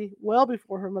Lizzie well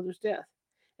before her mother's death,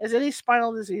 as any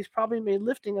spinal disease probably made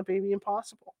lifting a baby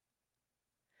impossible.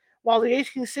 While the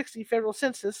 1860 federal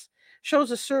census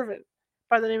shows a servant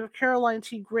by the name of Caroline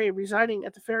T. Gray residing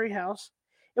at the Ferry House,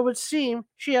 it would seem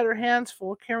she had her hands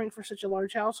full caring for such a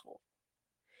large household.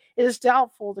 It is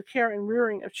doubtful the care and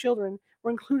rearing of children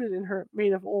were included in her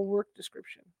maid-of-all-work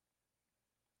description.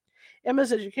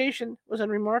 Emma's education was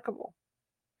unremarkable.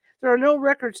 There are no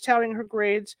records touting her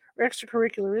grades or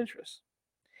extracurricular interests.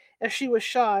 As she was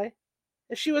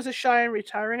a shy and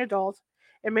retiring adult,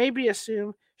 it may be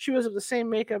assumed she was of the same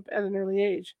makeup at an early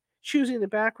age, choosing the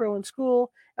back row in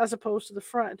school as opposed to the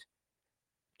front,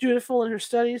 dutiful in her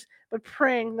studies, but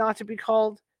praying not to be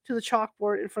called to the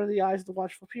chalkboard in front of the eyes of the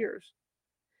watchful peers.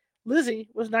 Lizzie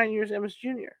was 9 years Emma's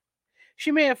junior.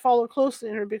 She may have followed closely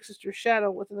in her big sister's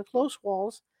shadow within the close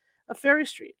walls of Ferry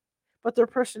Street, but their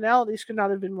personalities could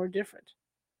not have been more different.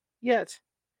 Yet,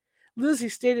 Lizzie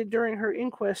stated during her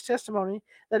inquest testimony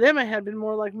that Emma had been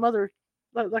more like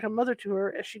a mother to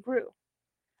her as she grew.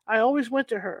 I always went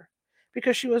to her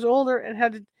because she was older and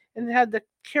had to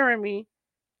carry me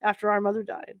after our mother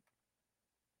died.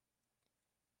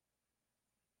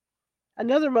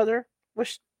 Another mother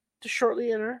was to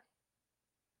shortly enter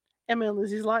Emma and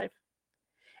Lizzie's life.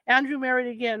 Andrew married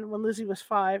again when Lizzie was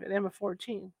 5 and Emma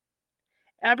 14.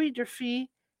 Abby Durfee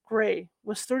Gray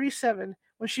was 37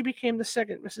 when she became the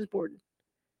second Mrs. Borden.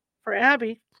 For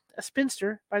Abby, a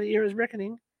spinster by the era's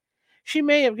reckoning, she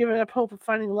may have given up hope of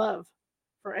finding love.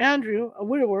 For Andrew, a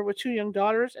widower with 2 young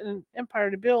daughters and an empire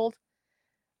to build,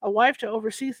 a wife to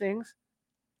oversee things,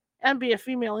 and be a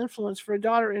female influence for a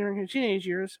daughter entering her teenage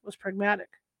years, was pragmatic.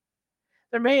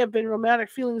 There may have been romantic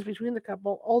feelings between the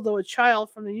couple, although a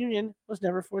child from the union was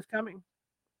never forthcoming.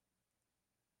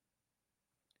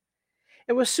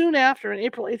 It was soon after, in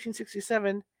April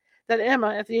 1867, that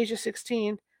Emma, at the age of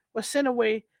 16, was sent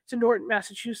away to Norton,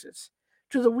 Massachusetts,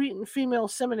 to the Wheaton Female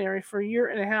Seminary for a year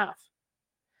and a half.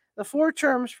 The 4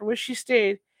 terms for which she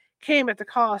stayed came at the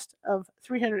cost of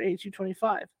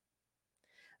 $382.25.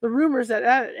 The rumors that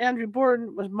Andrew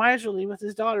Borden was miserly with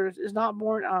his daughters is not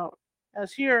borne out,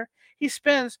 as here he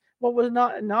spends what was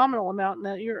not a nominal amount in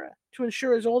that era to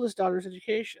ensure his oldest daughter's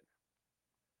education.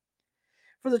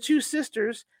 For the 2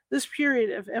 sisters, this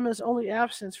period of Emma's only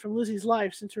absence from Lizzie's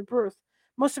life since her birth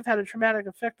must have had a traumatic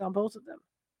effect on both of them.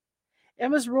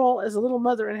 Emma's role as a little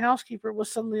mother and housekeeper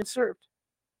was suddenly usurped,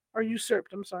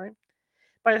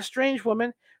 by a strange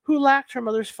woman who lacked her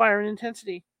mother's fire and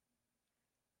intensity.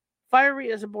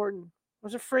 Fiery as a Borden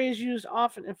was a phrase used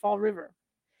often in Fall River,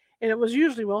 and it was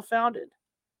usually well-founded.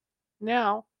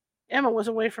 Now, Emma was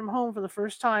away from home for the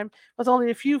first time with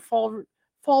only a few Fall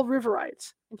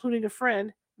Riverites, including a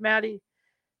friend, Maddie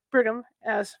Brigham,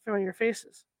 as familiar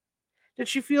faces. Did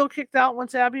she feel kicked out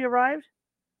once Abby arrived?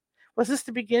 Was this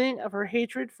the beginning of her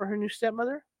hatred for her new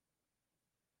stepmother?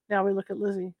 Now we look at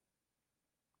Lizzie.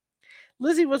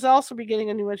 Lizzie was also beginning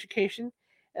a new education,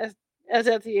 as, as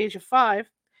at the age of 5,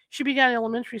 she began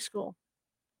elementary school.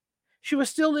 She was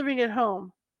still living at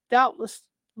home, doubtless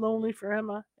lonely for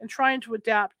Emma, and trying to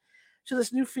adapt to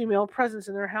this new female presence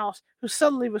in their house who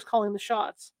suddenly was calling the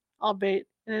shots, albeit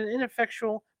in an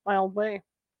ineffectual, mild way.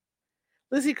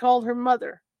 Lizzie called her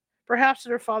mother, perhaps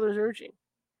at her father's urging.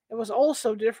 It was all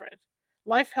so different.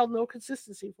 Life held no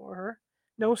consistency for her,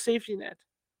 no safety net.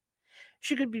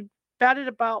 She could be batted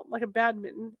about like a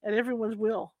badminton at everyone's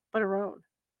will but her own.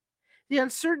 The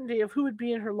uncertainty of who would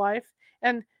be in her life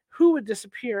and who would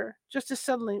disappear just as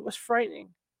suddenly was frightening.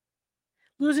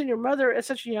 Losing your mother at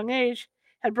such a young age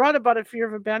had brought about a fear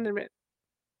of abandonment.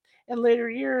 In later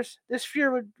years, this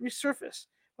fear would resurface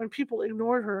when people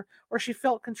ignored her or she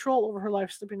felt control over her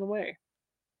life slipping away.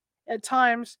 At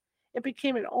times, it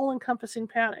became an all encompassing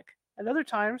panic. At other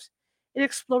times, it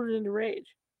exploded into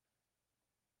rage.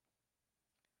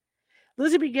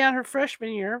 Lizzie began her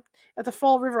freshman year at the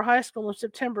Fall River High School in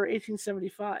September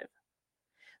 1875.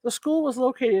 The school was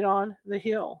located on the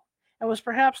hill and was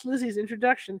perhaps Lizzie's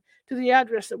introduction to the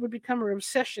address that would become her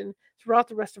obsession throughout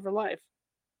the rest of her life.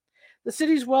 The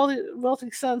city's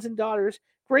wealthy sons and daughters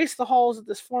graced the halls of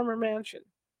this former mansion.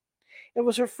 It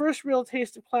was her first real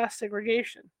taste of class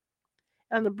segregation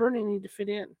and the burning need to fit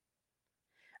in.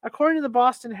 According to the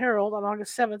Boston Herald on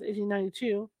August 7,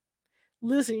 1892,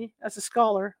 Lizzie, as a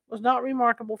scholar, was not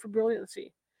remarkable for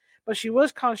brilliancy, but she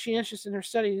was conscientious in her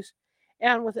studies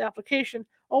and, with application,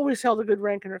 always held a good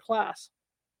rank in her class.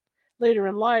 Later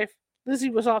in life,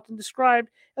 Lizzie was often described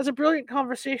as a brilliant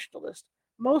conversationalist,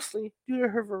 mostly due to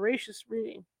her voracious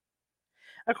reading.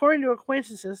 According to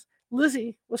acquaintances,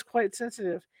 Lizzie was quite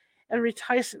sensitive and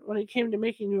reticent when it came to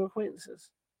making new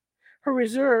acquaintances. Her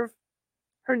reserve,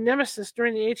 her nemesis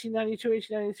during the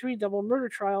 1892-1893 double murder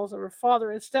trials of her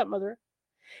father and stepmother,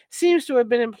 seems to have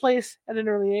been in place at an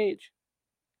early age.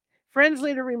 Friends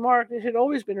later remarked it had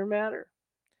always been her manner.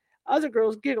 Other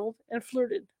girls giggled and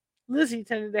flirted. Lizzie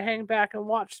tended to hang back and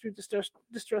watch through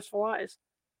distrustful eyes.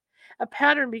 A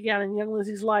pattern began in young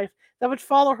Lizzie's life that would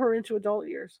follow her into adult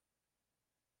years.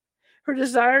 Her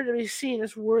desire to be seen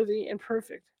as worthy and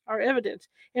perfect are evident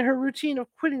in her routine of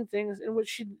quitting things in which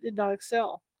she did not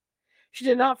excel. She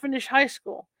did not finish high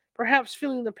school, perhaps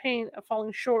feeling the pain of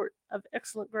falling short of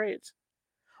excellent grades,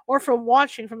 or from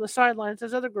watching from the sidelines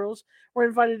as other girls were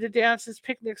invited to dances,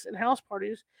 picnics, and house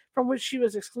parties from which she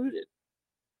was excluded.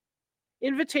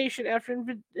 Invitation after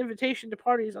invitation to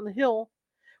parties on the hill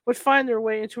would find their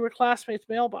way into her classmates'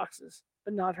 mailboxes,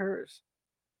 but not hers.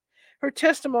 Her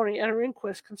testimony at her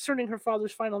inquest concerning her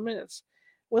father's final minutes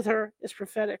with her is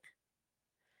prophetic.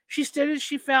 She stated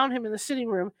she found him in the sitting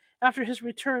room after his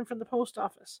return from the post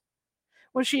office.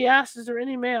 When she asked, "Is there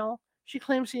any mail?" she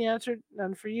claims he answered,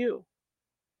 "None for you."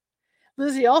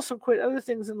 Lizzie also quit other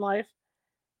things in life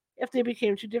if they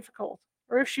became too difficult,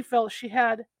 or if she felt she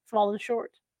had fallen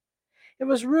short. It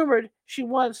was rumored she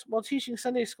once, while teaching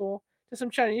Sunday school to some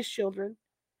Chinese children,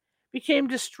 became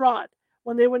distraught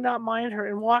when they would not mind her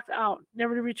and walked out,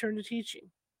 never to return to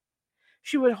teaching.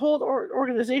 She would hold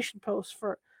organization posts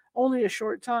for only a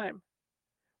short time,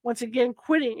 once again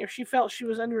quitting if she felt she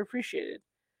was underappreciated,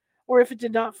 or if it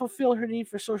did not fulfill her need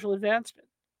for social advancement.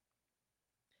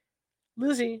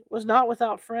 Lizzie was not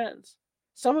without friends.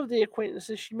 Some of the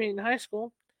acquaintances she made in high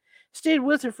school stayed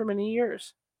with her for many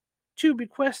years. Two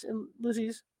bequests in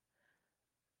Lizzie's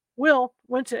will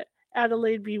went to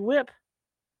Adelaide B. Whip,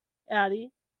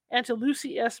 Addie, and to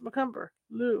Lucy S. Macomber,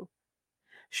 Lou,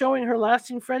 showing her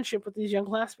lasting friendship with these young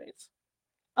classmates.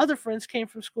 Other friends came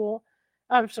from school.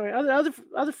 I'm sorry.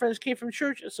 Other friends came from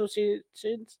church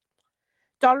associations,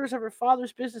 daughters of her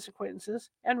father's business acquaintances,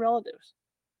 and relatives.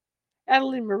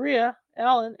 Adeline Maria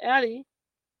Allen Addie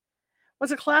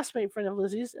was a classmate friend of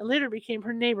Lizzie's and later became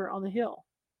her neighbor on the hill.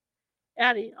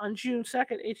 Addie, on June 2,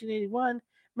 1881,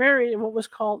 married in what was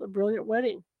called a brilliant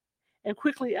wedding and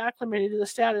quickly acclimated to the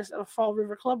status of a Fall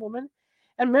River clubwoman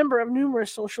and member of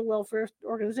numerous social welfare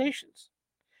organizations.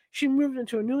 She moved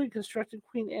into a newly constructed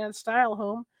Queen Anne style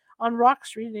home on Rock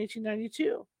Street in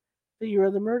 1892, the year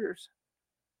of the murders.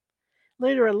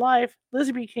 Later in life,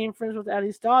 Lizzie became friends with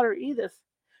Addie's daughter, Edith,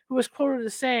 who was quoted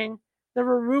as saying, "There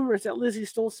were rumors that Lizzie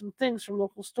stole some things from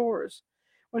local stores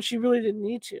when she really didn't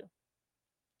need to.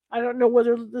 I don't know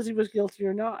whether Lizzie was guilty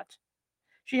or not.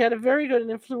 She had a very good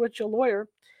and influential lawyer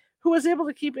who was able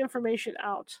to keep information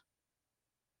out."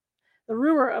 The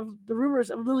rumors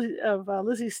of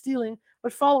Lizzie's stealing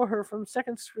would follow her from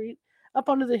Second Street up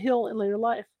onto the hill in later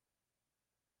life.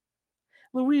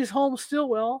 Louise Holmes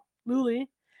Stillwell, Lulie,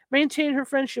 maintained her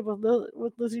friendship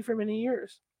with Lizzie for many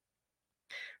years.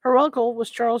 Her uncle was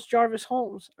Charles Jarvis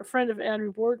Holmes, a friend of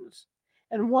Andrew Borden's,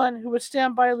 and one who would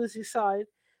stand by Lizzie's side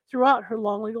throughout her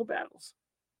long legal battles.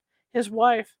 His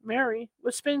wife, Mary,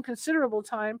 would spend considerable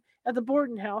time at the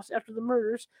Borden house after the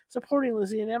murders, supporting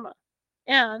Lizzie and Emma,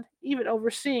 and even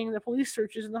overseeing the police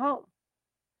searches in the home.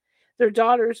 Their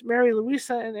daughters, Mary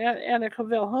Louisa and Anna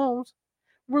Covell Holmes,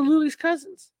 were Lulie's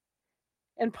cousins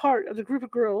and part of the group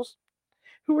of girls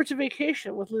who were to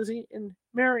vacation with Lizzie and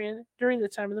Marion during the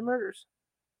time of the murders.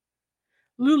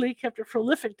 Lulie kept a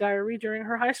prolific diary during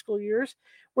her high school years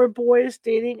where boys,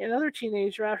 dating, and other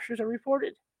teenage raptures are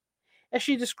reported. As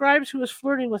she describes who is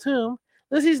flirting with whom,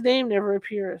 Lizzie's name never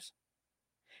appears.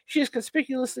 She is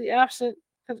conspicuously absent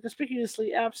from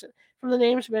the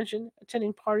names mentioned,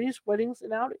 attending parties, weddings,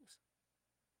 and outings.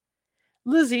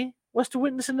 Lizzie was to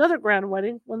witness another grand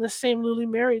wedding when this same Lulie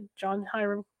married John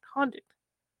Hiram Condict,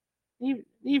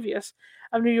 Nevius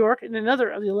of New York, in another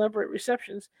of the elaborate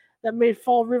receptions that made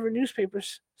Fall River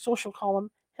newspaper's social column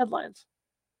headlines.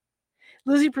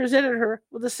 Lizzie presented her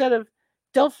with a set of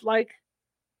Delft-like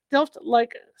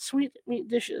sweet-meat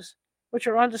dishes, which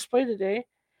are on display today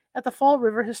at the Fall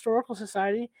River Historical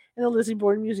Society in the Lizzie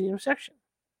Borden Museum section.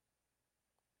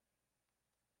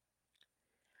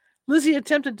 Lizzie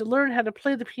attempted to learn how to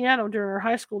play the piano during her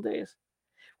high school days.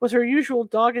 With her usual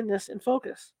doggedness and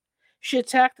focus, she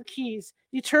attacked the keys,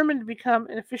 determined to become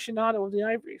an aficionado of the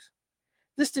ivories.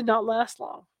 This did not last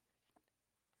long.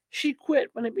 She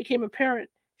quit when it became apparent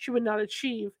she would not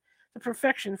achieve the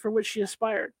perfection for which she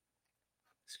aspired.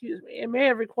 It may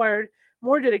have required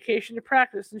more dedication to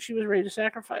practice than she was ready to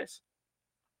sacrifice.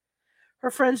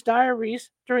 Her friends'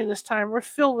 diaries during this time were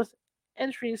filled with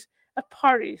entries of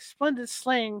parties, splendid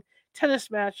sleighing,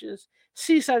 tennis matches,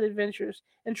 seaside adventures,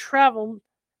 and travel.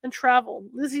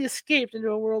 Lizzie escaped into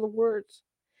a world of words.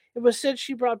 It was said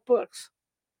she brought books,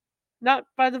 not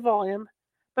by the volume,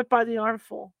 but by the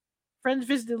armful. Friends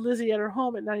visited Lizzie at her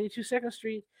home at 92 2nd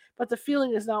Street, but the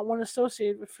feeling is not one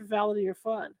associated with frivolity or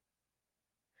fun.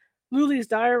 Lulie's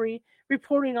diary,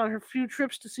 reporting on her few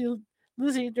trips to see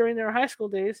Lizzie during their high school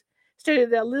days,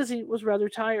 stated that Lizzie was rather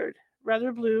tired,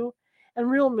 rather blue, and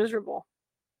real miserable.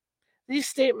 These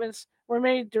statements were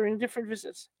made during different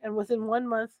visits and within 1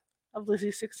 month of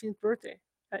Lizzie's 16th birthday,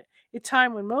 a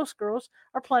time when most girls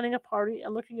are planning a party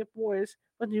and looking at boys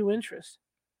with new interests.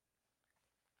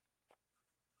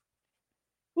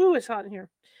 Ooh, it's hot in here.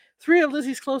 3 of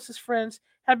Lizzie's closest friends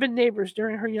had been neighbors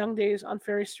during her young days on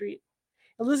Ferry Street.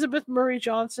 Elizabeth Murray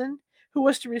Johnson, who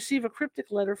was to receive a cryptic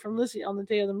letter from Lizzie on the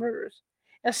day of the murders,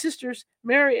 and sisters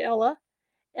Mary Ella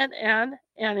and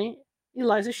Annie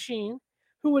Eliza Sheen,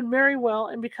 who would marry well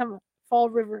and become Fall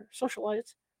River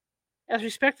socialites, as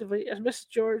respectively as Mrs.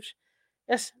 George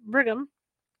S. Brigham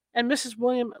and Mrs.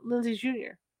 William Lindsay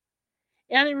Jr.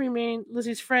 Annie remained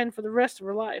Lizzie's friend for the rest of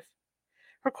her life,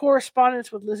 her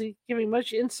correspondence with Lizzie giving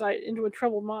much insight into a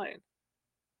troubled mind.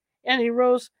 Annie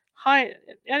rose high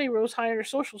in her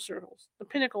social circles, the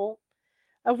pinnacle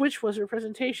of which was her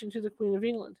presentation to the Queen of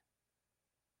England.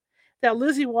 That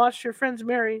Lizzie watched her friends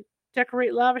marry,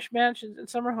 decorate lavish mansions and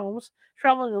summer homes,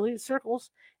 travel in elite circles,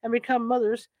 and become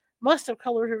mothers must have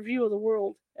colored her view of the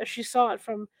world as she saw it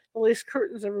from the lace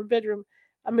curtains of her bedroom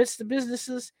amidst the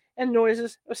businesses and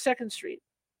noises of Second Street.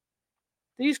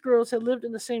 These girls had lived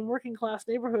in the same working-class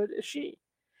neighborhood as she,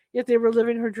 yet they were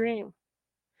living her dream.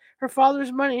 Her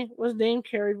father's money was name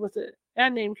carried with it,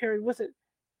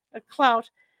 a clout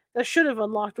that should have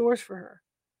unlocked doors for her,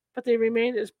 but they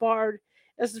remained as barred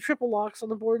as the triple locks on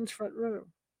the Borden's front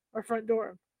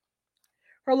door.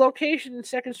 Her location in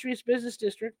Second Street's business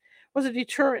district was a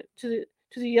deterrent to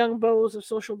the young beaux of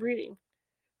social breeding,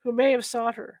 who may have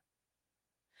sought her.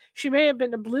 She may have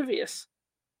been oblivious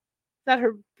that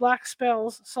her black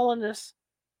spells, sullenness,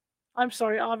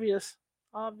 oblivious,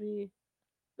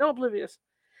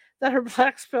 that her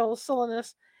black spells,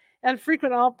 sullenness, and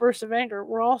frequent outbursts of anger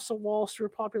were also walls to her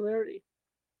popularity.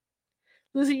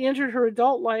 Lizzie entered her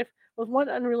adult life with one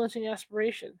unrelenting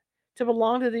aspiration, to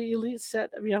belong to the elite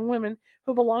set of young women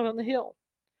who belonged on the Hill.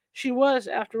 She was,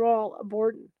 after all, a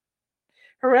Borden.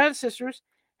 Her ancestors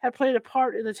had played a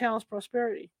part in the town's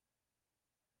prosperity.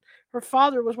 Her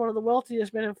father was one of the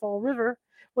wealthiest men in Fall River,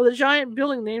 with a giant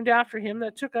building named after him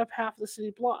that took up half the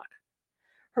city block.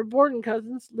 Her Borden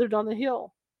cousins lived on the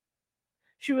Hill.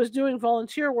 She was doing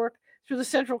volunteer work through the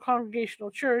Central Congregational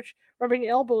Church, rubbing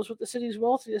elbows with the city's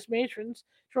wealthiest matrons,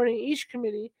 joining each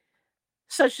committee,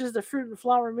 such as the Fruit and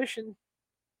Flower Mission,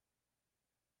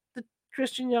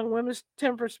 Christian Young Women's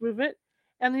Temperance Movement,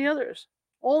 and the others,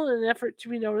 all in an effort to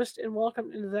be noticed and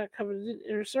welcomed into that coveted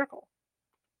inner circle.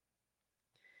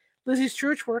 Lizzie's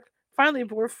church work finally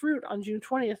bore fruit on June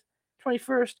 21st,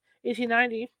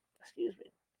 1890,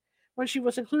 when she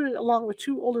was included along with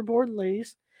two older Borden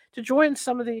ladies to join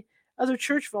some of the other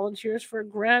church volunteers for a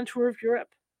grand tour of Europe.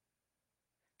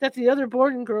 That the other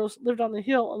Borden girls lived on the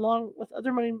hill along with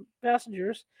other money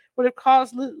passengers would have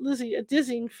caused Lizzie a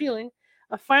dizzying feeling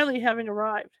of finally having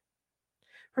arrived.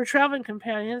 Her traveling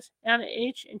companions, Anna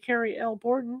H. and Carrie L.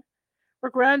 Borden, were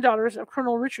granddaughters of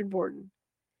Colonel Richard Borden,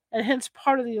 and hence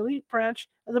part of the elite branch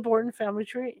of the Borden family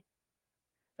tree.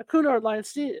 The Cunard Line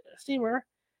steamer,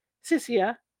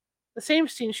 Sissia, the same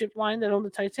steamship line that owned the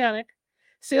Titanic,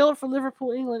 sailed for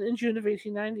Liverpool, England in June of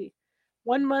 1890,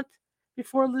 1 month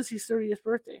before Lizzie's 30th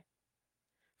birthday.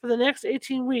 For the next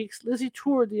 18 weeks, Lizzie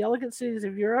toured the elegant cities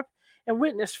of Europe and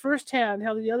witnessed firsthand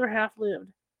how the other half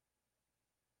lived.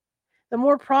 The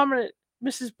more prominent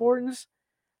Mrs. Bordens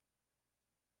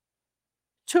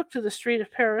took to the street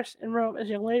of Paris and Rome as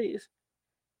young ladies,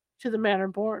 to the manner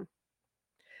born.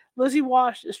 Lizzie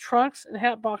watched as trunks and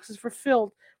hat boxes were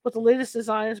filled with the latest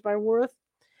designs by Worth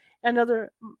and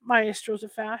other maestros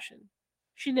of fashion.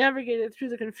 She navigated through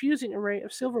the confusing array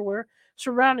of silverware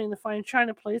surrounding the fine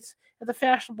china plates at the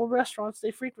fashionable restaurants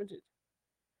they frequented.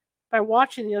 By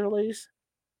watching the other ladies,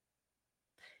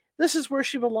 this is where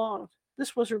she belonged.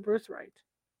 This was her birthright.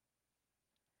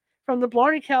 From the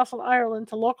Blarney Castle in Ireland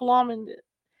to Loch Lomond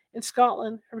in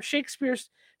Scotland, from Shakespeare's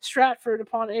Stratford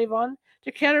upon Avon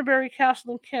to Canterbury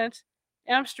Castle in Kent,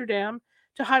 Amsterdam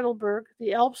to Heidelberg,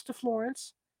 the Alps to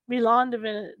Florence, Milan to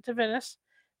Venice,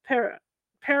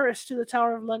 Paris to the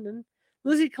Tower of London,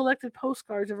 Lizzie collected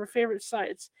postcards of her favorite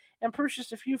sites and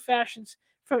purchased a few fashions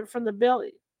from the Belle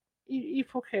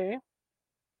Epoque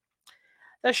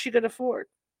that she could afford.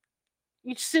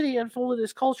 Each city unfolded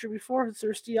its culture before her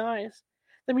thirsty eyes.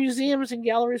 The museums and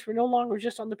galleries were no longer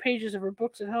just on the pages of her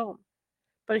books at home,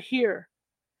 but here,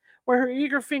 where her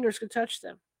eager fingers could touch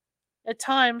them. At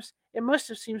times, it must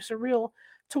have seemed surreal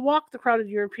to walk the crowded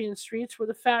European streets where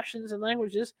the fashions and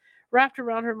languages wrapped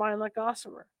around her mind like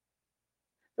gossamer.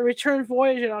 The return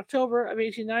voyage in October of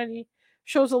 1890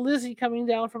 shows a Lizzie coming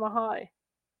down from a high.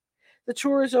 The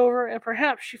tour is over, and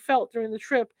perhaps she felt during the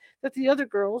trip that the other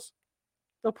girls,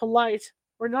 though polite,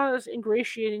 were not as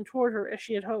ingratiating toward her as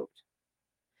she had hoped.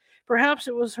 Perhaps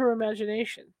it was her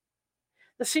imagination.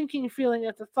 The sinking feeling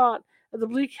at the thought of the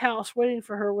bleak house waiting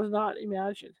for her was not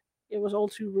imagined. It was all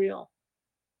too real.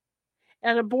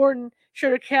 Anna Borden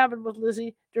shared a cabin with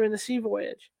Lizzie during the sea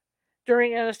voyage.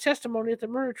 During Anna's testimony at the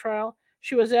murder trial,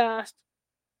 she was asked,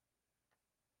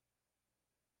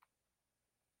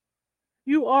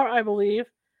 "You are, I believe,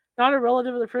 not a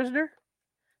relative of the prisoner?"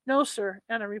 "No, sir,"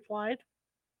 Anna replied.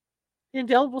 The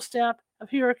indelible stamp of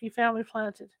hierarchy family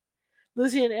planted.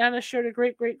 Lizzie and Anna shared a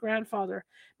great-great-grandfather,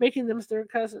 making them third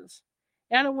cousins.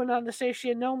 Anna went on to say she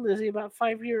had known Lizzie about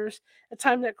 5 years, a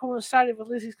time that coincided with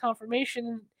Lizzie's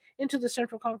confirmation into the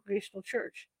Central Congregational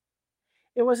Church.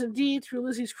 It was indeed through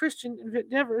Lizzie's Christian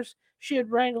endeavors she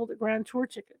had wrangled a grand tour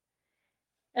ticket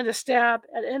and a stab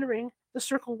at entering the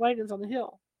circle wagons on the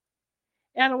hill.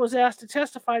 Anna was asked to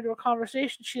testify to a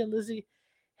conversation she and Lizzie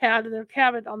had in their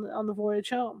cabin on the voyage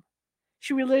home.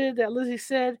 She related that Lizzie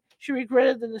said she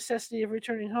regretted the necessity of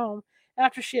returning home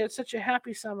after she had such a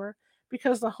happy summer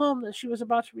because the home that she was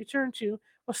about to return to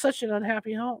was such an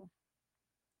unhappy home.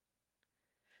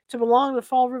 To belong to the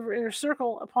Fall River Inner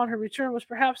Circle upon her return was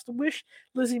perhaps the wish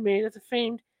Lizzie made at the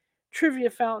famed Trevi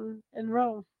Fountain in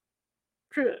Rome.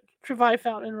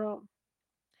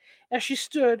 As she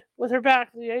stood with her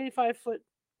back to the 85-foot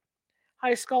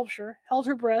high sculpture, held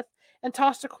her breath, and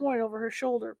tossed a coin over her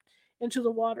shoulder into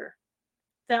the water,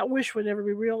 that wish would never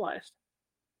be realized.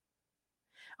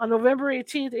 On November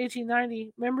 18,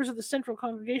 1890, members of the Central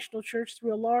Congregational Church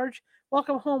threw a large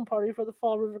welcome home party for the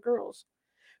Fall River girls,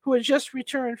 who had just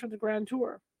returned from the grand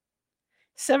tour.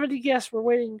 70 guests were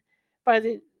waited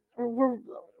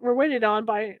on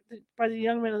by the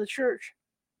young men of the church,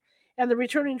 and the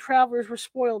returning travelers were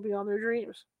spoiled beyond their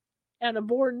dreams. Anna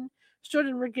Borden stood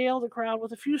and regaled the crowd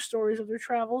with a few stories of their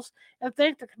travels and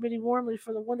thanked the committee warmly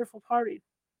for the wonderful party.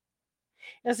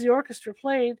 As the orchestra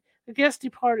played, the guests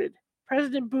departed.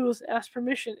 President Booth asked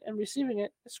permission and, receiving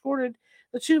it, escorted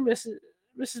the two Mrs.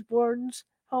 Bordens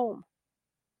home,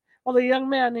 while a young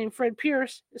man named Fred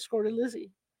Pierce escorted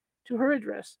Lizzie to her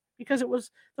address because it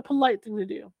was the polite thing to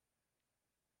do.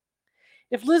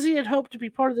 If Lizzie had hoped to be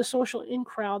part of the social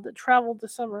in-crowd that traveled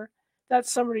that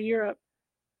summer to Europe,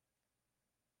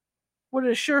 would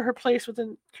assure her place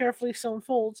within carefully sewn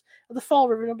folds of the Fall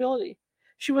River nobility,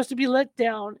 she was to be let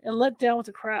down with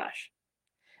a crash.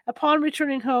 Upon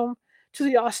returning home to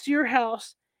the austere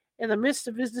house, in the midst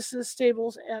of businesses,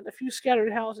 stables, and a few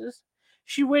scattered houses,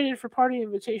 she waited for party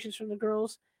invitations from the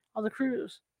girls on the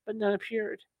cruise, but none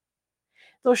appeared.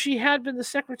 Though she had been the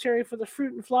secretary for the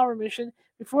Fruit and Flower Mission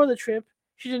before the trip,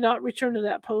 she did not return to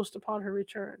that post upon her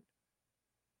return.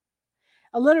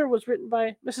 A letter was written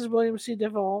by Mrs. William C.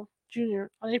 Devall, Jr.,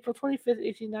 on April 25,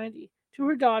 1890, to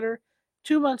her daughter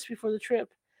 2 months before the trip,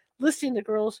 listing the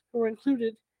girls who were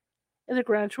included in the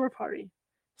grand tour party,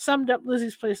 summed up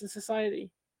Lizzie's place in society.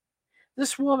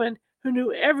 This woman, who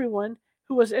knew everyone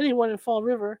who was anyone in Fall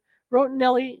River, wrote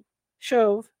Nellie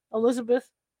Shove, Elizabeth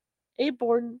A.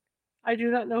 Borden, I do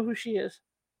not know who she is.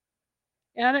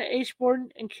 Anna H.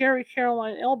 Borden and Carrie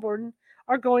Caroline L. Borden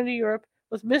are going to Europe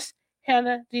with Miss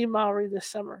Hannah D. Mowry this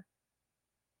summer.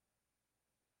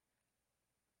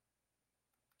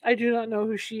 I do not know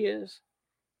who she is.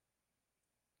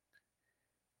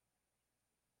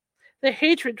 The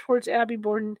hatred towards Abby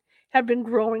Borden had been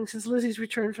growing since Lizzie's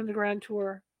return from the grand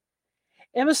tour.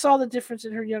 Emma saw the difference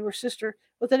in her younger sister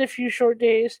within a few short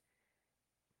days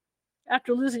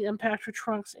after Lizzie unpacked her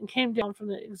trunks and came down from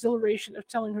the exhilaration of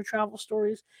telling her travel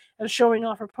stories and showing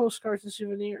off her postcards and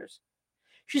souvenirs.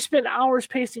 She spent hours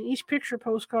pasting each picture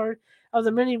postcard of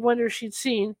the many wonders she'd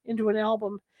seen into an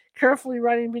album, carefully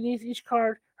writing beneath each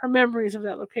card her memories of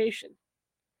that location.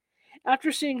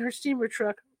 After seeing her steamer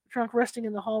trunk resting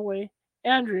in the hallway,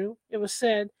 Andrew, it was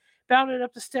said, bounded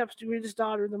up the steps to greet his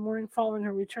daughter the morning following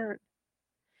her return.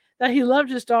 That he loved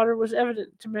his daughter was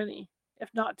evident to many, if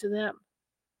not to them.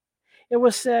 It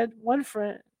was said one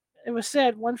friend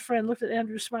looked at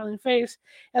Andrew's smiling face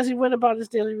as he went about his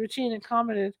daily routine and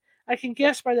commented, I can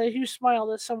guess by that huge smile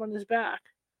that someone is back.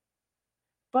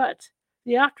 But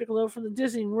the afterglow from the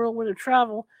dizzying whirlwind of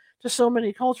travel to so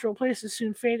many cultural places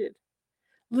soon faded.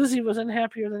 Lizzie was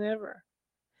unhappier than ever.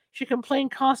 She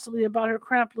complained constantly about her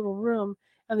cramped little room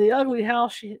and the ugly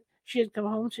house she had come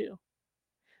home to.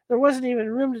 There wasn't even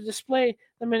room to display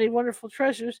the many wonderful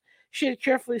treasures she had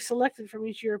carefully selected from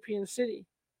each European city.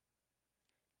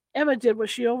 Emma did what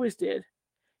she always did.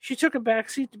 She took a back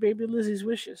seat to baby Lizzie's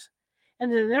wishes,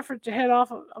 and in an effort to head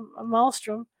off a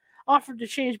maelstrom, offered to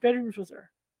change bedrooms with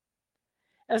her,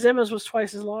 as Emma's was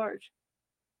twice as large.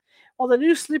 While the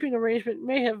new sleeping arrangement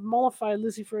may have mollified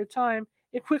Lizzie for a time,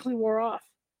 it quickly wore off.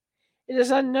 It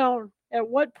is unknown at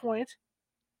what point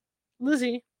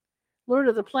Lizzie learned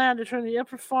of the plan to turn the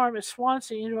upper farm at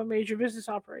Swansea into a major business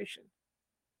operation.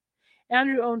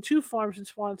 Andrew owned 2 farms in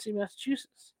Swansea,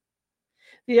 Massachusetts.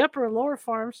 The upper and lower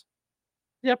farms.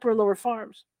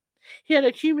 He had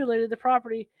accumulated the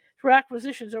property through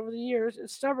acquisitions over the years and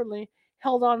stubbornly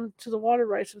held on to the water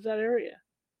rights of that area.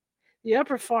 The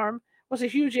upper farm was a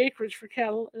huge acreage for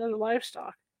cattle and other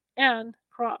livestock, and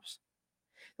crops.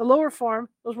 The lower farm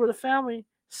was where the family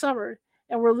summered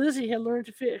and where Lizzie had learned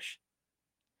to fish.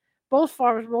 Both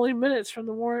farms were only minutes from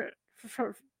Warren,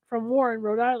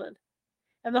 Rhode Island,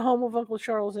 and the home of Uncle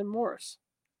Charles M. Morris.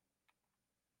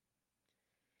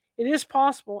 It is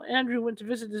possible Andrew went to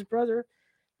visit his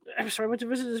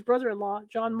brother-in-law,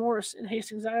 John Morris, in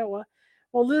Hastings, Iowa,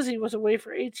 while Lizzie was away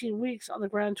for 18 weeks on the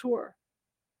grand tour.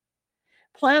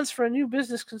 Plans for a new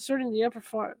business concerning the upper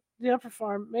farm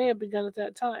may have begun at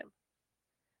that time.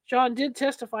 John did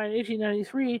testify in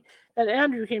 1893 that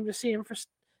Andrew came to see him for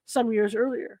some years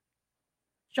earlier.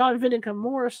 John Vinicum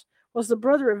Morris was the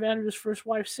brother of Andrew's first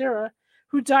wife, Sarah,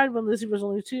 who died when Lizzie was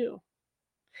only 2.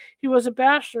 He was a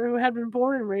bachelor who had been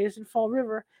born and raised in Fall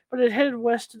River, but had headed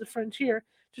west to the frontier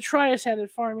to try his hand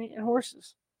at farming and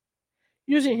horses.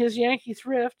 Using his Yankee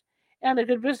thrift and a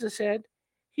good business head,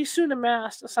 he soon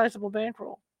amassed a sizable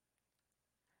bankroll.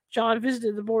 John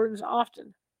visited the Bordens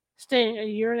often, staying a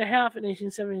year and a half in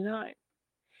 1879.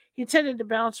 He tended to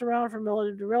bounce around from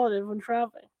relative to relative when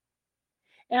traveling.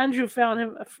 Andrew found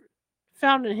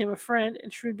in him a friend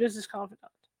and shrewd business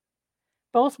confidant.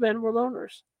 Both men were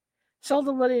loners,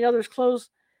 seldom letting others close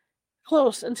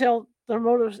until their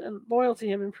motives and loyalty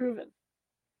had been proven.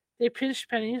 They pinched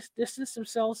pennies, distanced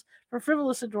themselves from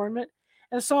frivolous adornment,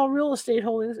 and saw real estate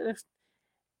holdings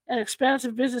and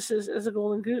expansive businesses as a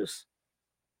golden goose.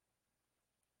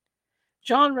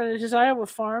 John rented his Iowa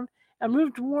farm and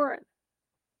moved to Warren,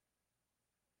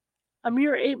 a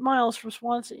mere 8 miles from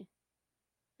Swansea,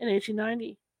 in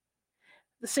 1890.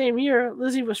 The same year,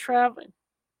 Lizzie was traveling.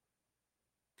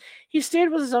 He stayed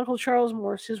with his Uncle Charles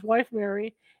Morse, his wife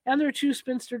Mary, and their 2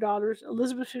 spinster daughters,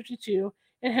 Elizabeth 52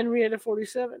 and Henrietta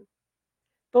 47.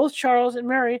 Both Charles and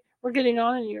Mary were getting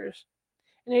on in years.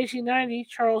 In 1890,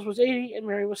 Charles was 80 and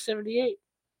Mary was 78.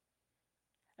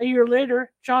 A year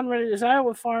later, John rented his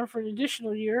Iowa farm for an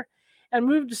additional year and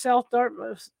moved to South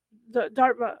Dartmouth,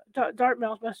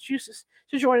 Dartmouth, Massachusetts,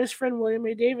 to join his friend William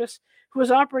A. Davis, who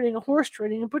was operating a horse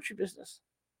trading and butchery business.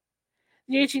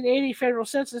 The 1880 federal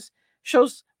census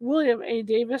shows William A.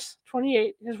 Davis,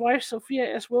 28, his wife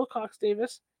Sophia S. Wilcox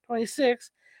Davis,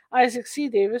 26, Isaac C.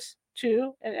 Davis,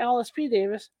 2, and Alice P.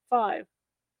 Davis, 5.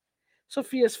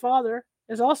 Sophia's father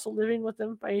is also living with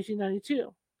them by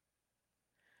 1892.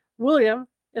 William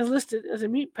is listed as a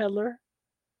meat peddler.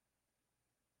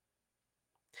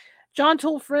 John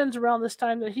told friends around this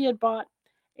time that he had brought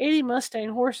 80 Mustang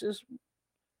horses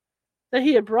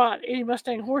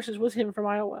with him from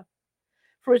Iowa.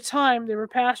 For a time, they were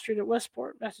pastured at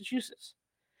Westport, Massachusetts,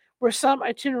 where some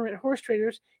itinerant horse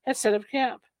traders had set up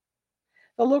camp.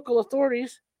 The local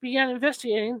authorities began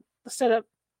investigating the setup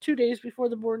 2 days before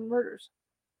the Borden murders.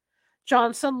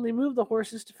 John suddenly moved the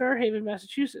horses to Fairhaven,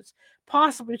 Massachusetts,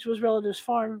 possibly to his relative's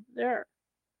farm there.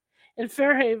 In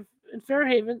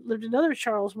Fairhaven lived another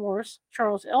Charles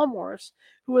L. Morris,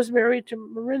 who was married to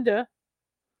Miranda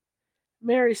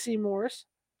Mary C. Morris,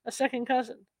 a second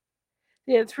cousin.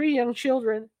 They had 3 young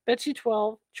children, Betsy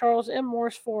 12, Charles M.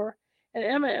 Morris 4, and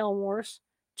Emma L. Morris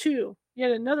 2.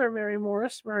 Yet another Mary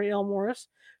L. Morris,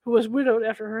 who was widowed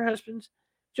after her husband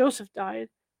Joseph died,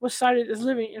 was cited as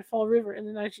living in Fall River in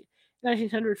the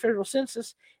 1900 federal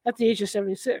census at the age of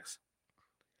 76.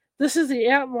 This is the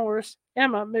Aunt Morris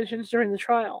Emma mentions during the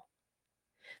trial.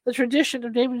 The tradition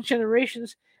of naming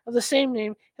generations of the same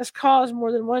name has caused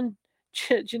more than one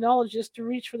genealogist to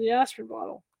reach for the aspirin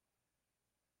bottle.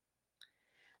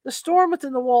 The storm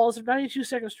within the walls of 92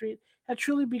 2nd Street had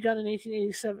truly begun in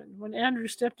 1887, when Andrew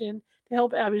stepped in to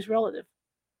help Abby's relative.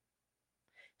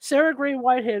 Sarah Gray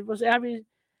Whitehead was Abby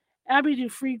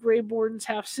Dufree Gray Borden's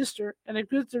half-sister and a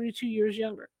good 32 years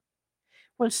younger.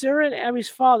 When Sarah and Abby's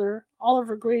father,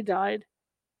 Oliver Gray, died,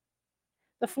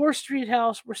 the 4th Street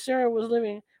house where Sarah was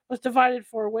living was divided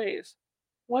 4 ways.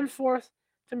 1/4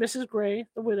 to Mrs. Gray,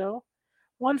 the widow,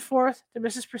 1/4 to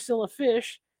Mrs. Priscilla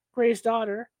Fish, Gray's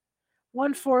daughter,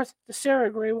 1/4 to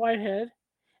Sarah Gray Whitehead,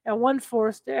 and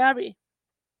 1/4 to Abby.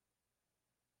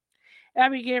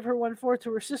 Abby gave her 1/4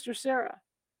 to her sister Sarah.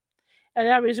 At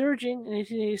Abby's urging, in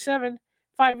 1887,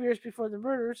 5 years before the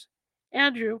murders,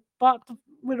 Andrew bought the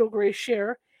widow Gray's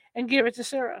share and gave it to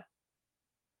Sarah.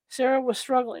 Sarah was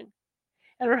struggling,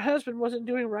 and her husband wasn't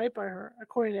doing right by her,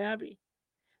 according to Abby.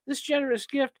 This generous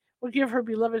gift would give her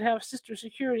beloved half-sister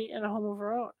security and a home of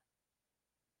her own.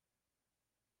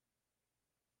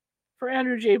 For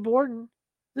Andrew J. Borden,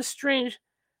 this strange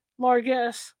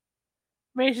largesse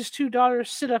made his 2 daughters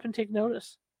sit up and take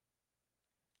notice.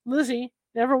 Lizzie,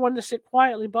 never one to sit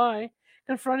quietly by,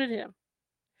 confronted him.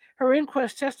 Her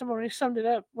inquest testimony summed it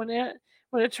up when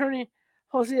attorney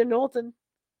Hosea Knowlton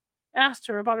asked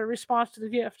her about her response to the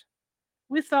gift.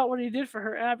 "We thought what he did for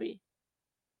her, Abby,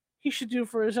 he should do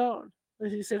for his own,"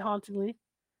 Lizzie said hauntingly.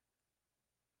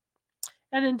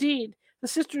 And indeed, the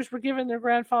sisters were given their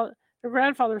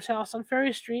grandfather's house on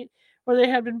Ferry Street, where they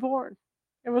had been born.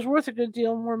 It was worth a good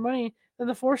deal more money than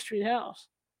the 4th Street house.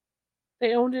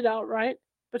 They owned it outright,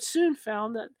 but soon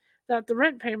found that the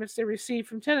rent payments they received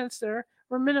from tenants there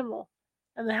were minimal,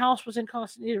 and the house was in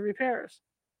constant need of repairs.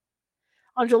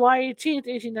 On July 18,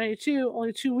 1892,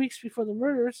 only 2 weeks before the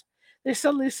murders, they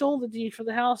suddenly sold the deed for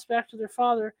the house back to their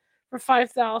father for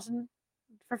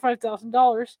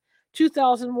 $5,000,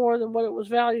 $2,000 more than what it was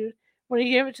valued when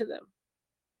he gave it to them.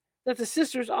 That the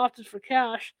sisters opted for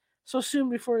cash so soon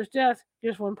before his death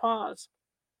gives one pause.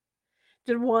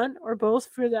 Did one or both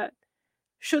fear that,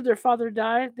 should their father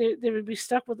die, they would be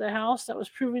stuck with a house that was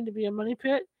proving to be a money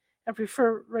pit and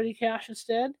prefer ready cash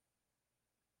instead?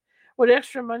 Would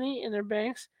extra money in their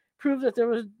banks prove that there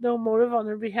was no motive on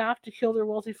their behalf to kill their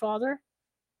wealthy father?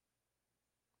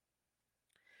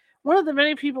 One of the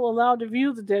many people allowed to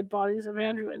view the dead bodies of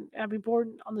Andrew and Abby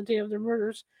Borden on the day of their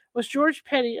murders was George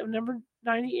Petty of number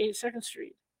 98 2nd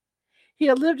Street. He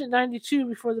had lived at 92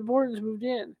 before the Bordens moved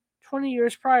in, 20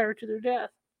 years prior to their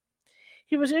death.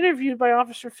 He was interviewed by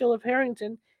Officer Philip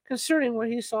Harrington concerning what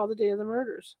he saw the day of the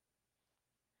murders.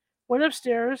 Went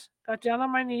upstairs, got down on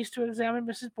my knees to examine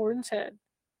Mrs. Borden's head.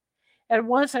 At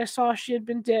once I saw she had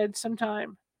been dead some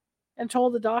time, and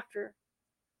told the doctor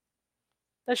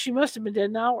that she must have been dead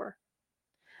an hour.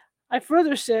 I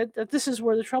further said that this is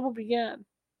where the trouble began.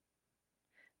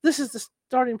 This is the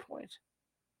starting point.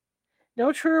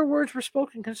 No truer words were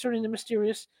spoken concerning the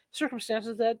mysterious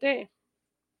circumstances that day.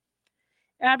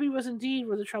 Abby was indeed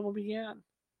where the trouble began.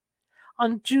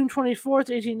 On June 24,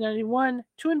 1891,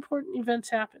 2 important events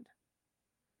happened.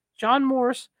 John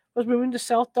Morse was moving to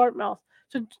South Dartmouth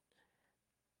to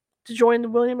join the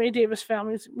William A. Davis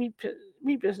family's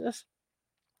meat business,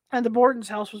 and the Borden's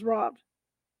house was robbed.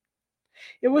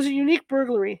 It was a unique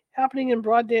burglary happening in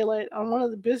broad daylight on one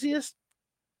of the busiest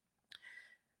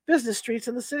business streets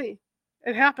in the city.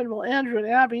 It happened while Andrew and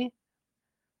Abby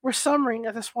were summering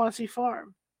at the Swansea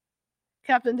farm.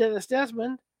 Captain Dennis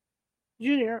Desmond,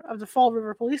 Jr. of the Fall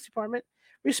River Police Department,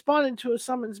 responded to a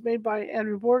summons made by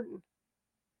Andrew Borden.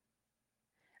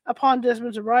 Upon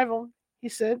Desmond's arrival, he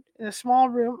said, in a small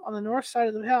room on the north side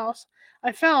of the house,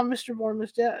 I found Mr.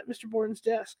 Borden's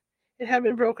desk. It had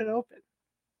been broken open.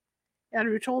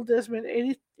 Andrew told Desmond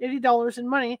 $80 in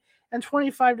money and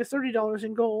 $25 to $30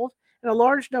 in gold, and a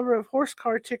large number of horse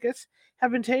car tickets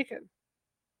have been taken.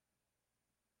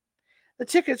 The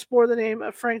tickets bore the name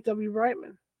of Frank W.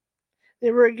 Brightman.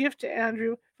 They were a gift to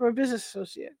Andrew from a business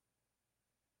associate.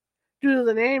 Due to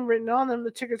the name written on them, the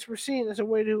tickets were seen as a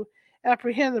way to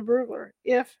apprehend the burglar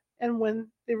if and when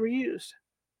they were used.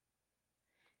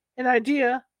 An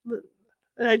idea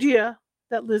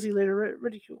that Lizzie later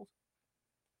ridiculed.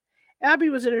 Abby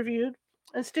was interviewed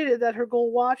and stated that her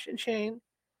gold watch and chain,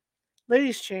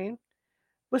 ladies' chain,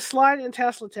 with slide and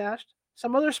tassel attached,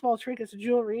 some other small trinkets of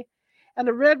jewelry, and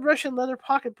a red Russian leather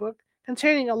pocketbook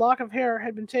containing a lock of hair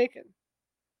had been taken.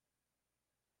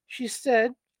 She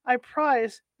said, I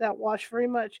prize that watch very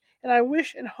much, and I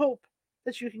wish and hope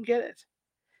that you can get it.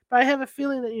 But I have a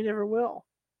feeling that you never will.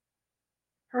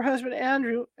 Her husband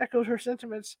Andrew echoed her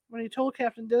sentiments when he told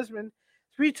Captain Desmond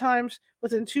 3 times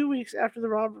within 2 weeks after the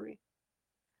robbery,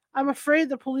 I'm afraid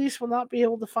the police will not be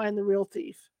able to find the real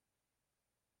thief.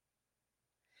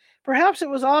 Perhaps it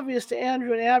was obvious to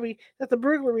Andrew and Abby that the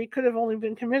burglary could have only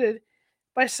been committed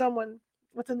by someone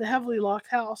within the heavily locked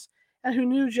house and who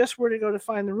knew just where to go to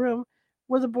find the room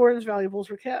where the Borden's valuables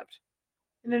were kept.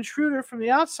 An intruder from the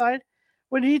outside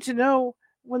would need to know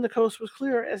when the coast was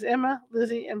clear, as Emma,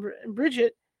 Lizzie, and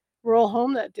Bridget were all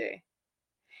home that day.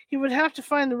 He would have to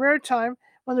find the rare time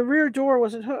when the rear door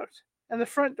wasn't hooked and the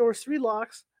front door's 3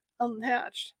 locks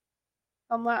unlatched.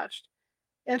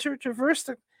 Enter, traverse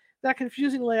that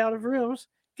confusing layout of rooms,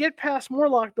 get past more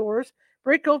locked doors,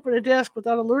 break open a desk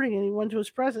without alerting anyone to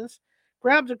his presence,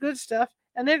 grab the good stuff,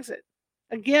 and exit,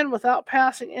 again without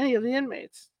passing any of the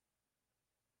inmates.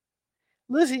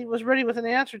 Lizzie was ready with an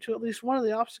answer to at least one of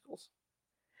the obstacles.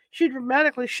 She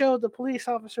dramatically showed the police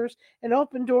officers an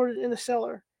open door in the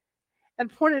cellar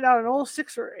and pointed out an old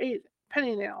 6 or 8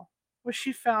 penny nail, which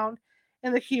she found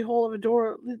in the keyhole of a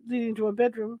door leading to a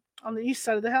bedroom on the east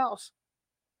side of the house.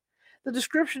 The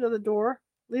description of the door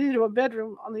leading to a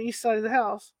bedroom on the east side of the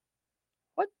house.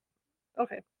 What?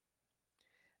 Okay.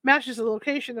 Matches the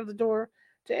location of the door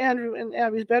to Andrew and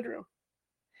Abby's bedroom.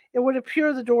 It would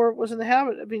appear the door was in the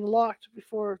habit of being locked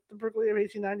before the burglary of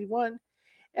 1891,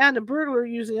 and a burglar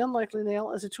used the unlikely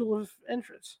nail as a tool of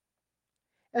entrance.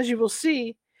 As you will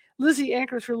see, Lizzie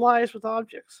anchors her lies with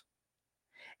objects,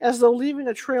 as though leaving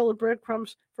a trail of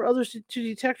breadcrumbs for others to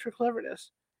detect her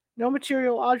cleverness. No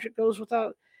material object goes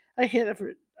without a hint of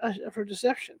her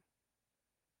deception.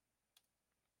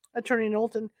 Attorney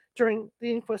Knowlton during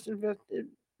the inquest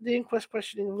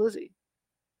questioning of Lizzie.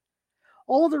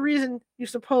 All the reason you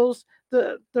suppose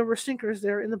there were sinkers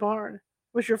there in the barn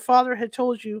was your father had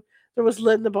told you there was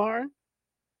lead in the barn?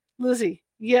 Lizzie,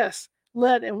 yes,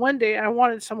 lead, and one day I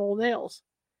wanted some old nails.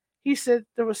 He said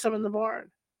there was some in the barn.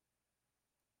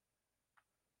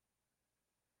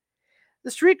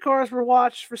 The streetcars were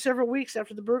watched for several weeks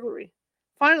after the burglary.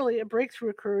 Finally, a breakthrough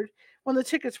occurred when the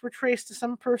tickets were traced to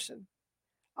some person.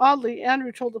 Oddly,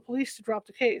 Andrew told the police to drop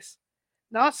the case.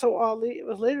 Not so oddly, it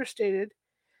was later stated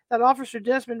that Officer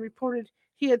Desmond reported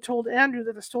he had told Andrew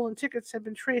that the stolen tickets had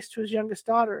been traced to his youngest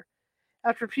daughter,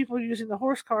 after people using the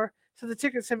horse car said the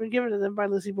tickets had been given to them by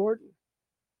Lizzie Borden.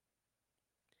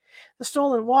 The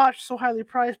stolen watch, so highly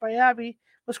prized by Abby,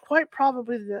 was quite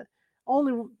probably the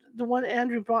one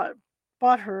Andrew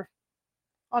bought her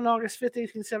on August 5th,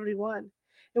 1871.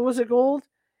 It was a gold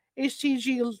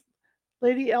HTG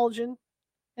Lady Elgin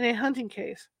in a hunting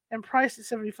case and priced at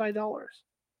 $75.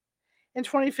 In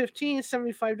 2015,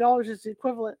 $75 is the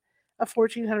equivalent of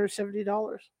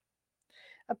 $1,470.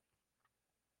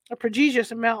 A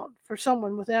prodigious amount for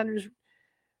someone with Andrew's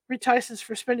reticence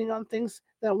for spending on things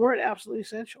that weren't absolutely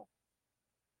essential.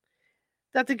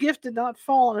 That the gift did not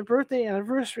fall on a birthday,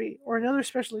 anniversary, or another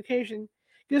special occasion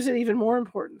gives it even more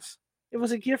importance. It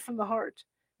was a gift from the heart,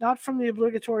 not from the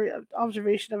obligatory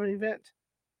observation of an event.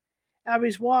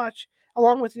 Abby's watch,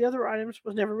 along with the other items,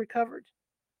 was never recovered.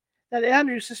 That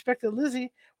Andrew suspected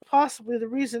Lizzie was possibly the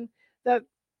reason that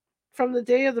from the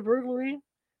day of the burglary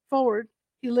forward,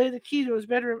 he laid the key to his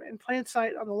bedroom in plain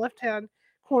sight on the left-hand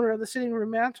corner of the sitting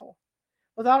room mantel.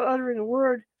 Without uttering a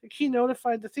word, the key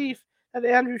notified the thief that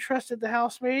Andrew trusted the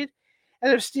housemaid,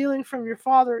 and if stealing from your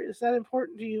father is that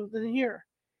important to you, then here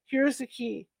Here is the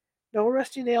key. No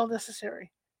rusty nail necessary.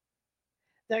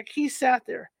 That key sat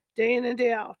there, day in and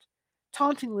day out,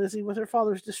 taunting Lizzie with her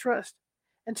father's distrust,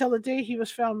 until the day he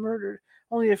was found murdered,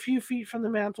 only a few feet from the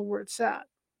mantel where it sat.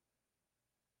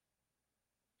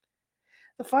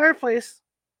 The fireplace,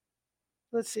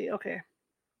 let's see, okay.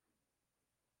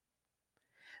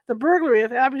 The burglary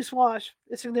of Abby's watch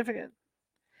is significant.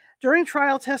 During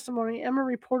trial testimony, Emma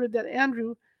reported that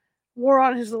Andrew wore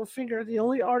on his little finger the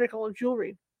only article of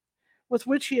jewelry with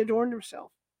which he adorned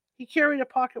himself. He carried a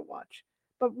pocket watch,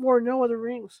 but wore no other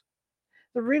rings.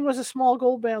 The ring was a small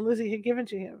gold band Lizzie had given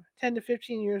to him 10 to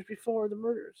 15 years before the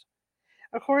murders.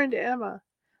 According to Emma,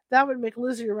 that would make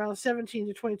Lizzie around 17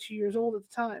 to 22 years old at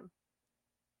the time.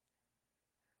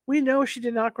 We know she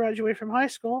did not graduate from high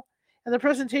school, and the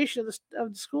presentation of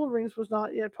the school rings was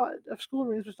not yet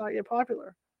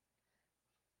popular.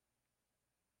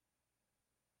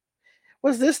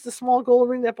 Was this the small gold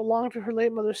ring that belonged to her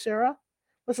late mother Sarah?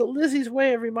 Was it Lizzie's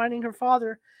way of reminding her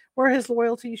father where his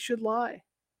loyalties should lie?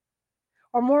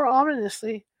 Or more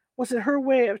ominously, was it her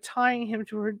way of tying him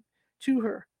to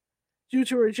her, due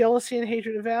to her jealousy and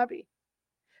hatred of Abby?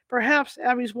 Perhaps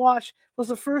Abby's watch was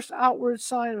the first outward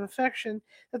sign of affection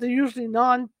that the usually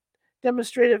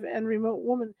non-demonstrative and remote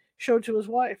woman showed to his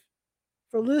wife.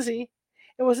 For Lizzie,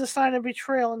 it was a sign of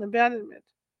betrayal and abandonment,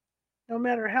 no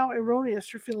matter how erroneous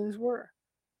her feelings were.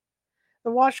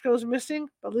 The watch goes missing,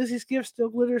 but Lizzie's gift still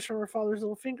glitters from her father's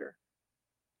little finger.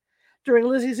 During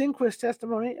Lizzie's inquest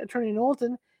testimony, Attorney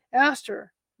Knowlton asked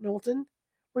her, "Knowlton,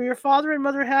 were your father and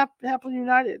mother happily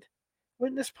united?"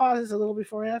 Witness pauses a little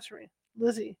before answering.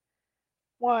 Lizzie,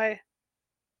 why,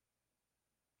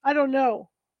 I don't know.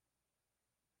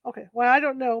 Okay, why, I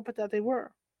don't know, but that they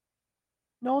were.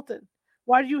 Knowlton,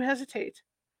 why do you hesitate?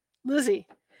 Lizzie,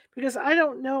 because I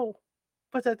don't know,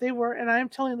 but that they were, and I am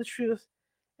telling the truth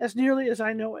as nearly as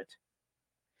I know it.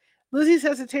 Lizzie's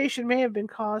hesitation may have been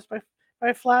caused by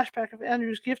a flashback of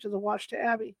Andrew's gift of the watch to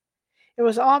Abby. It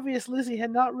was obvious Lizzie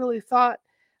had not really thought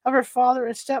of her father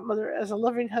and stepmother as a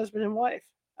loving husband and wife,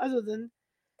 other than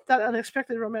that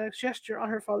unexpected romantic gesture on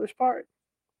her father's part.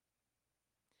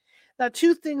 That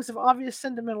two things of obvious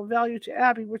sentimental value to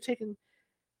Abby were taken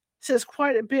says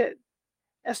quite a bit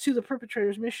as to the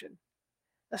perpetrator's mission.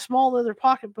 A small leather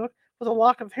pocketbook with a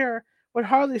lock of hair would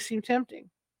hardly seem tempting.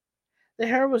 The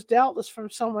hair was doubtless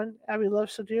from someone Abby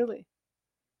loved so dearly.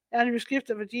 Andrew's gift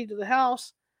of a deed to the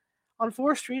house on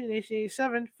 4th Street in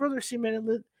 1887 further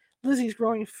cemented Lizzie's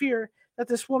growing fear that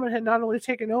this woman had not only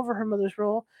taken over her mother's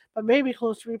role, but may be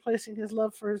close to replacing his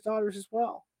love for his daughters as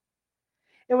well.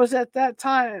 It was at the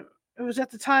time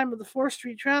of the 4th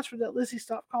Street transfer that Lizzie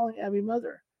stopped calling Abby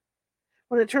mother.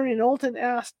 When Attorney Knowlton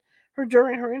asked her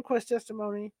during her inquest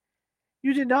testimony,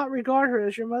 "You did not regard her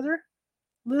as your mother?"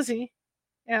 Lizzie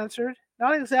answered,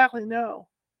 "Not exactly, no.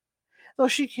 Though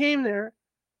she came there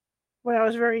when I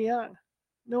was very young."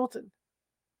 Knowlton,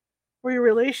 were your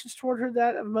relations toward her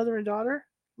that of mother and daughter?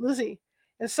 Lizzie,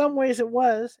 in some ways it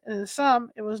was, and in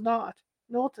some it was not.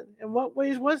 Knowlton, in what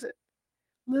ways was it?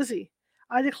 Lizzie,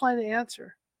 I decline to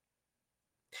answer.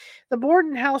 The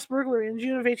Borden House burglary in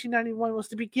June of 1891 was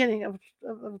the beginning of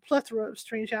a plethora of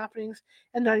strange happenings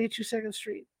at 92 2nd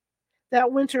Street.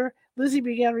 That winter, Lizzie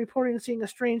began reporting seeing a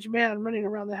strange man running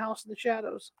around the house in the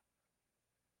shadows.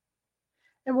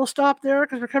 And we'll stop there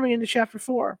because we're coming into chapter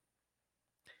 4.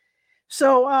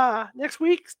 So next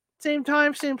week, same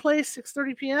time, same place,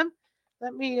 6:30 p.m.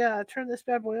 Let me turn this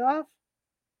bad boy off.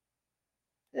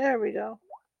 There we go.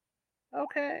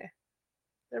 Okay.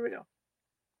 There we go.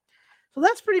 So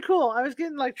that's pretty cool. I was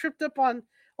getting like tripped up on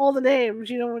all the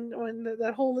names, when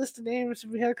that whole list of names,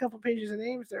 we had a couple pages of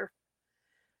names there.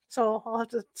 So I'll have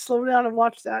to slow down and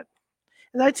watch that.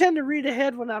 And I tend to read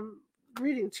ahead when I'm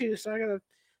reading too, so I gotta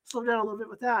slow down a little bit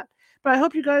with that. But I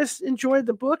hope you guys enjoyed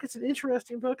the book. It's an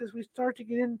interesting book as we start to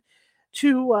get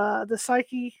into the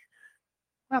psyche,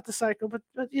 not the psycho, but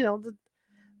the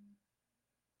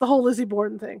whole Lizzie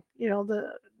Borden thing.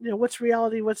 What's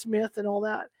reality, what's myth, and all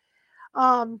that.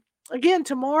 Again,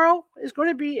 tomorrow is going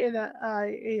to be in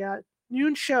a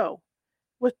noon show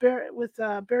with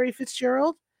Barry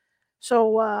Fitzgerald.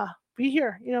 So be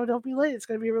here. Don't be late. It's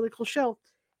going to be a really cool show.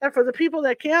 And for the people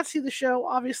that can't see the show,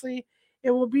 obviously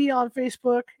it will be on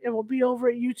Facebook. It will be over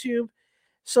at YouTube.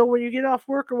 So when you get off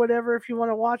work or whatever, if you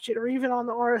want to watch it, or even on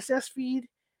the RSS feed,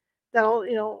 that'll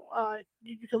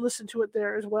you can listen to it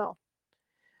there as well.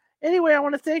 Anyway, I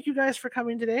want to thank you guys for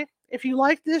coming today. If you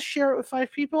like this, share it with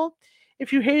 5 people.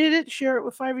 If you hated it, share it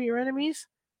with 5 of your enemies.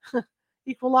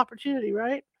 Equal opportunity,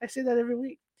 right? I say that every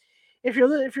week. If you're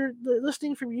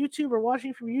listening from YouTube or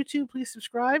watching from YouTube, please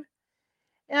subscribe.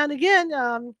 And again,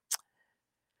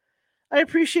 I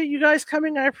appreciate you guys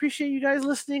coming. I appreciate you guys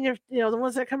listening. If the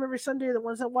ones that come every Sunday, the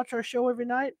ones that watch our show every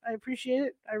night, I appreciate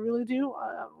it. I really do,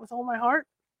 with all my heart.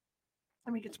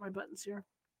 Let me get to my buttons here.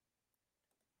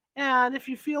 And if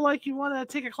you feel like you want to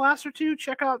take a class or two,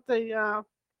 check out the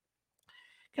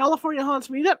California Haunts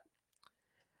Meetup.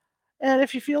 And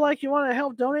if you feel like you want to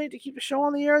help donate to keep the show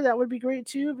on the air, that would be great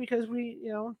too, because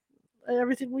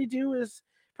everything we do is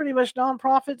pretty much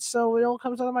nonprofit, so it all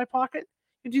comes out of my pocket.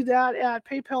 You can do that at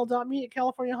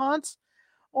paypal.me/California Haunts,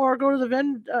 or go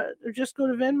to or just go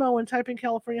to Venmo and type in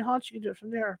California Haunts. You can do it from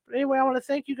there. But anyway, I want to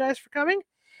thank you guys for coming,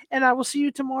 and I will see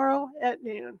you tomorrow at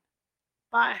noon.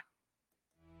 Bye.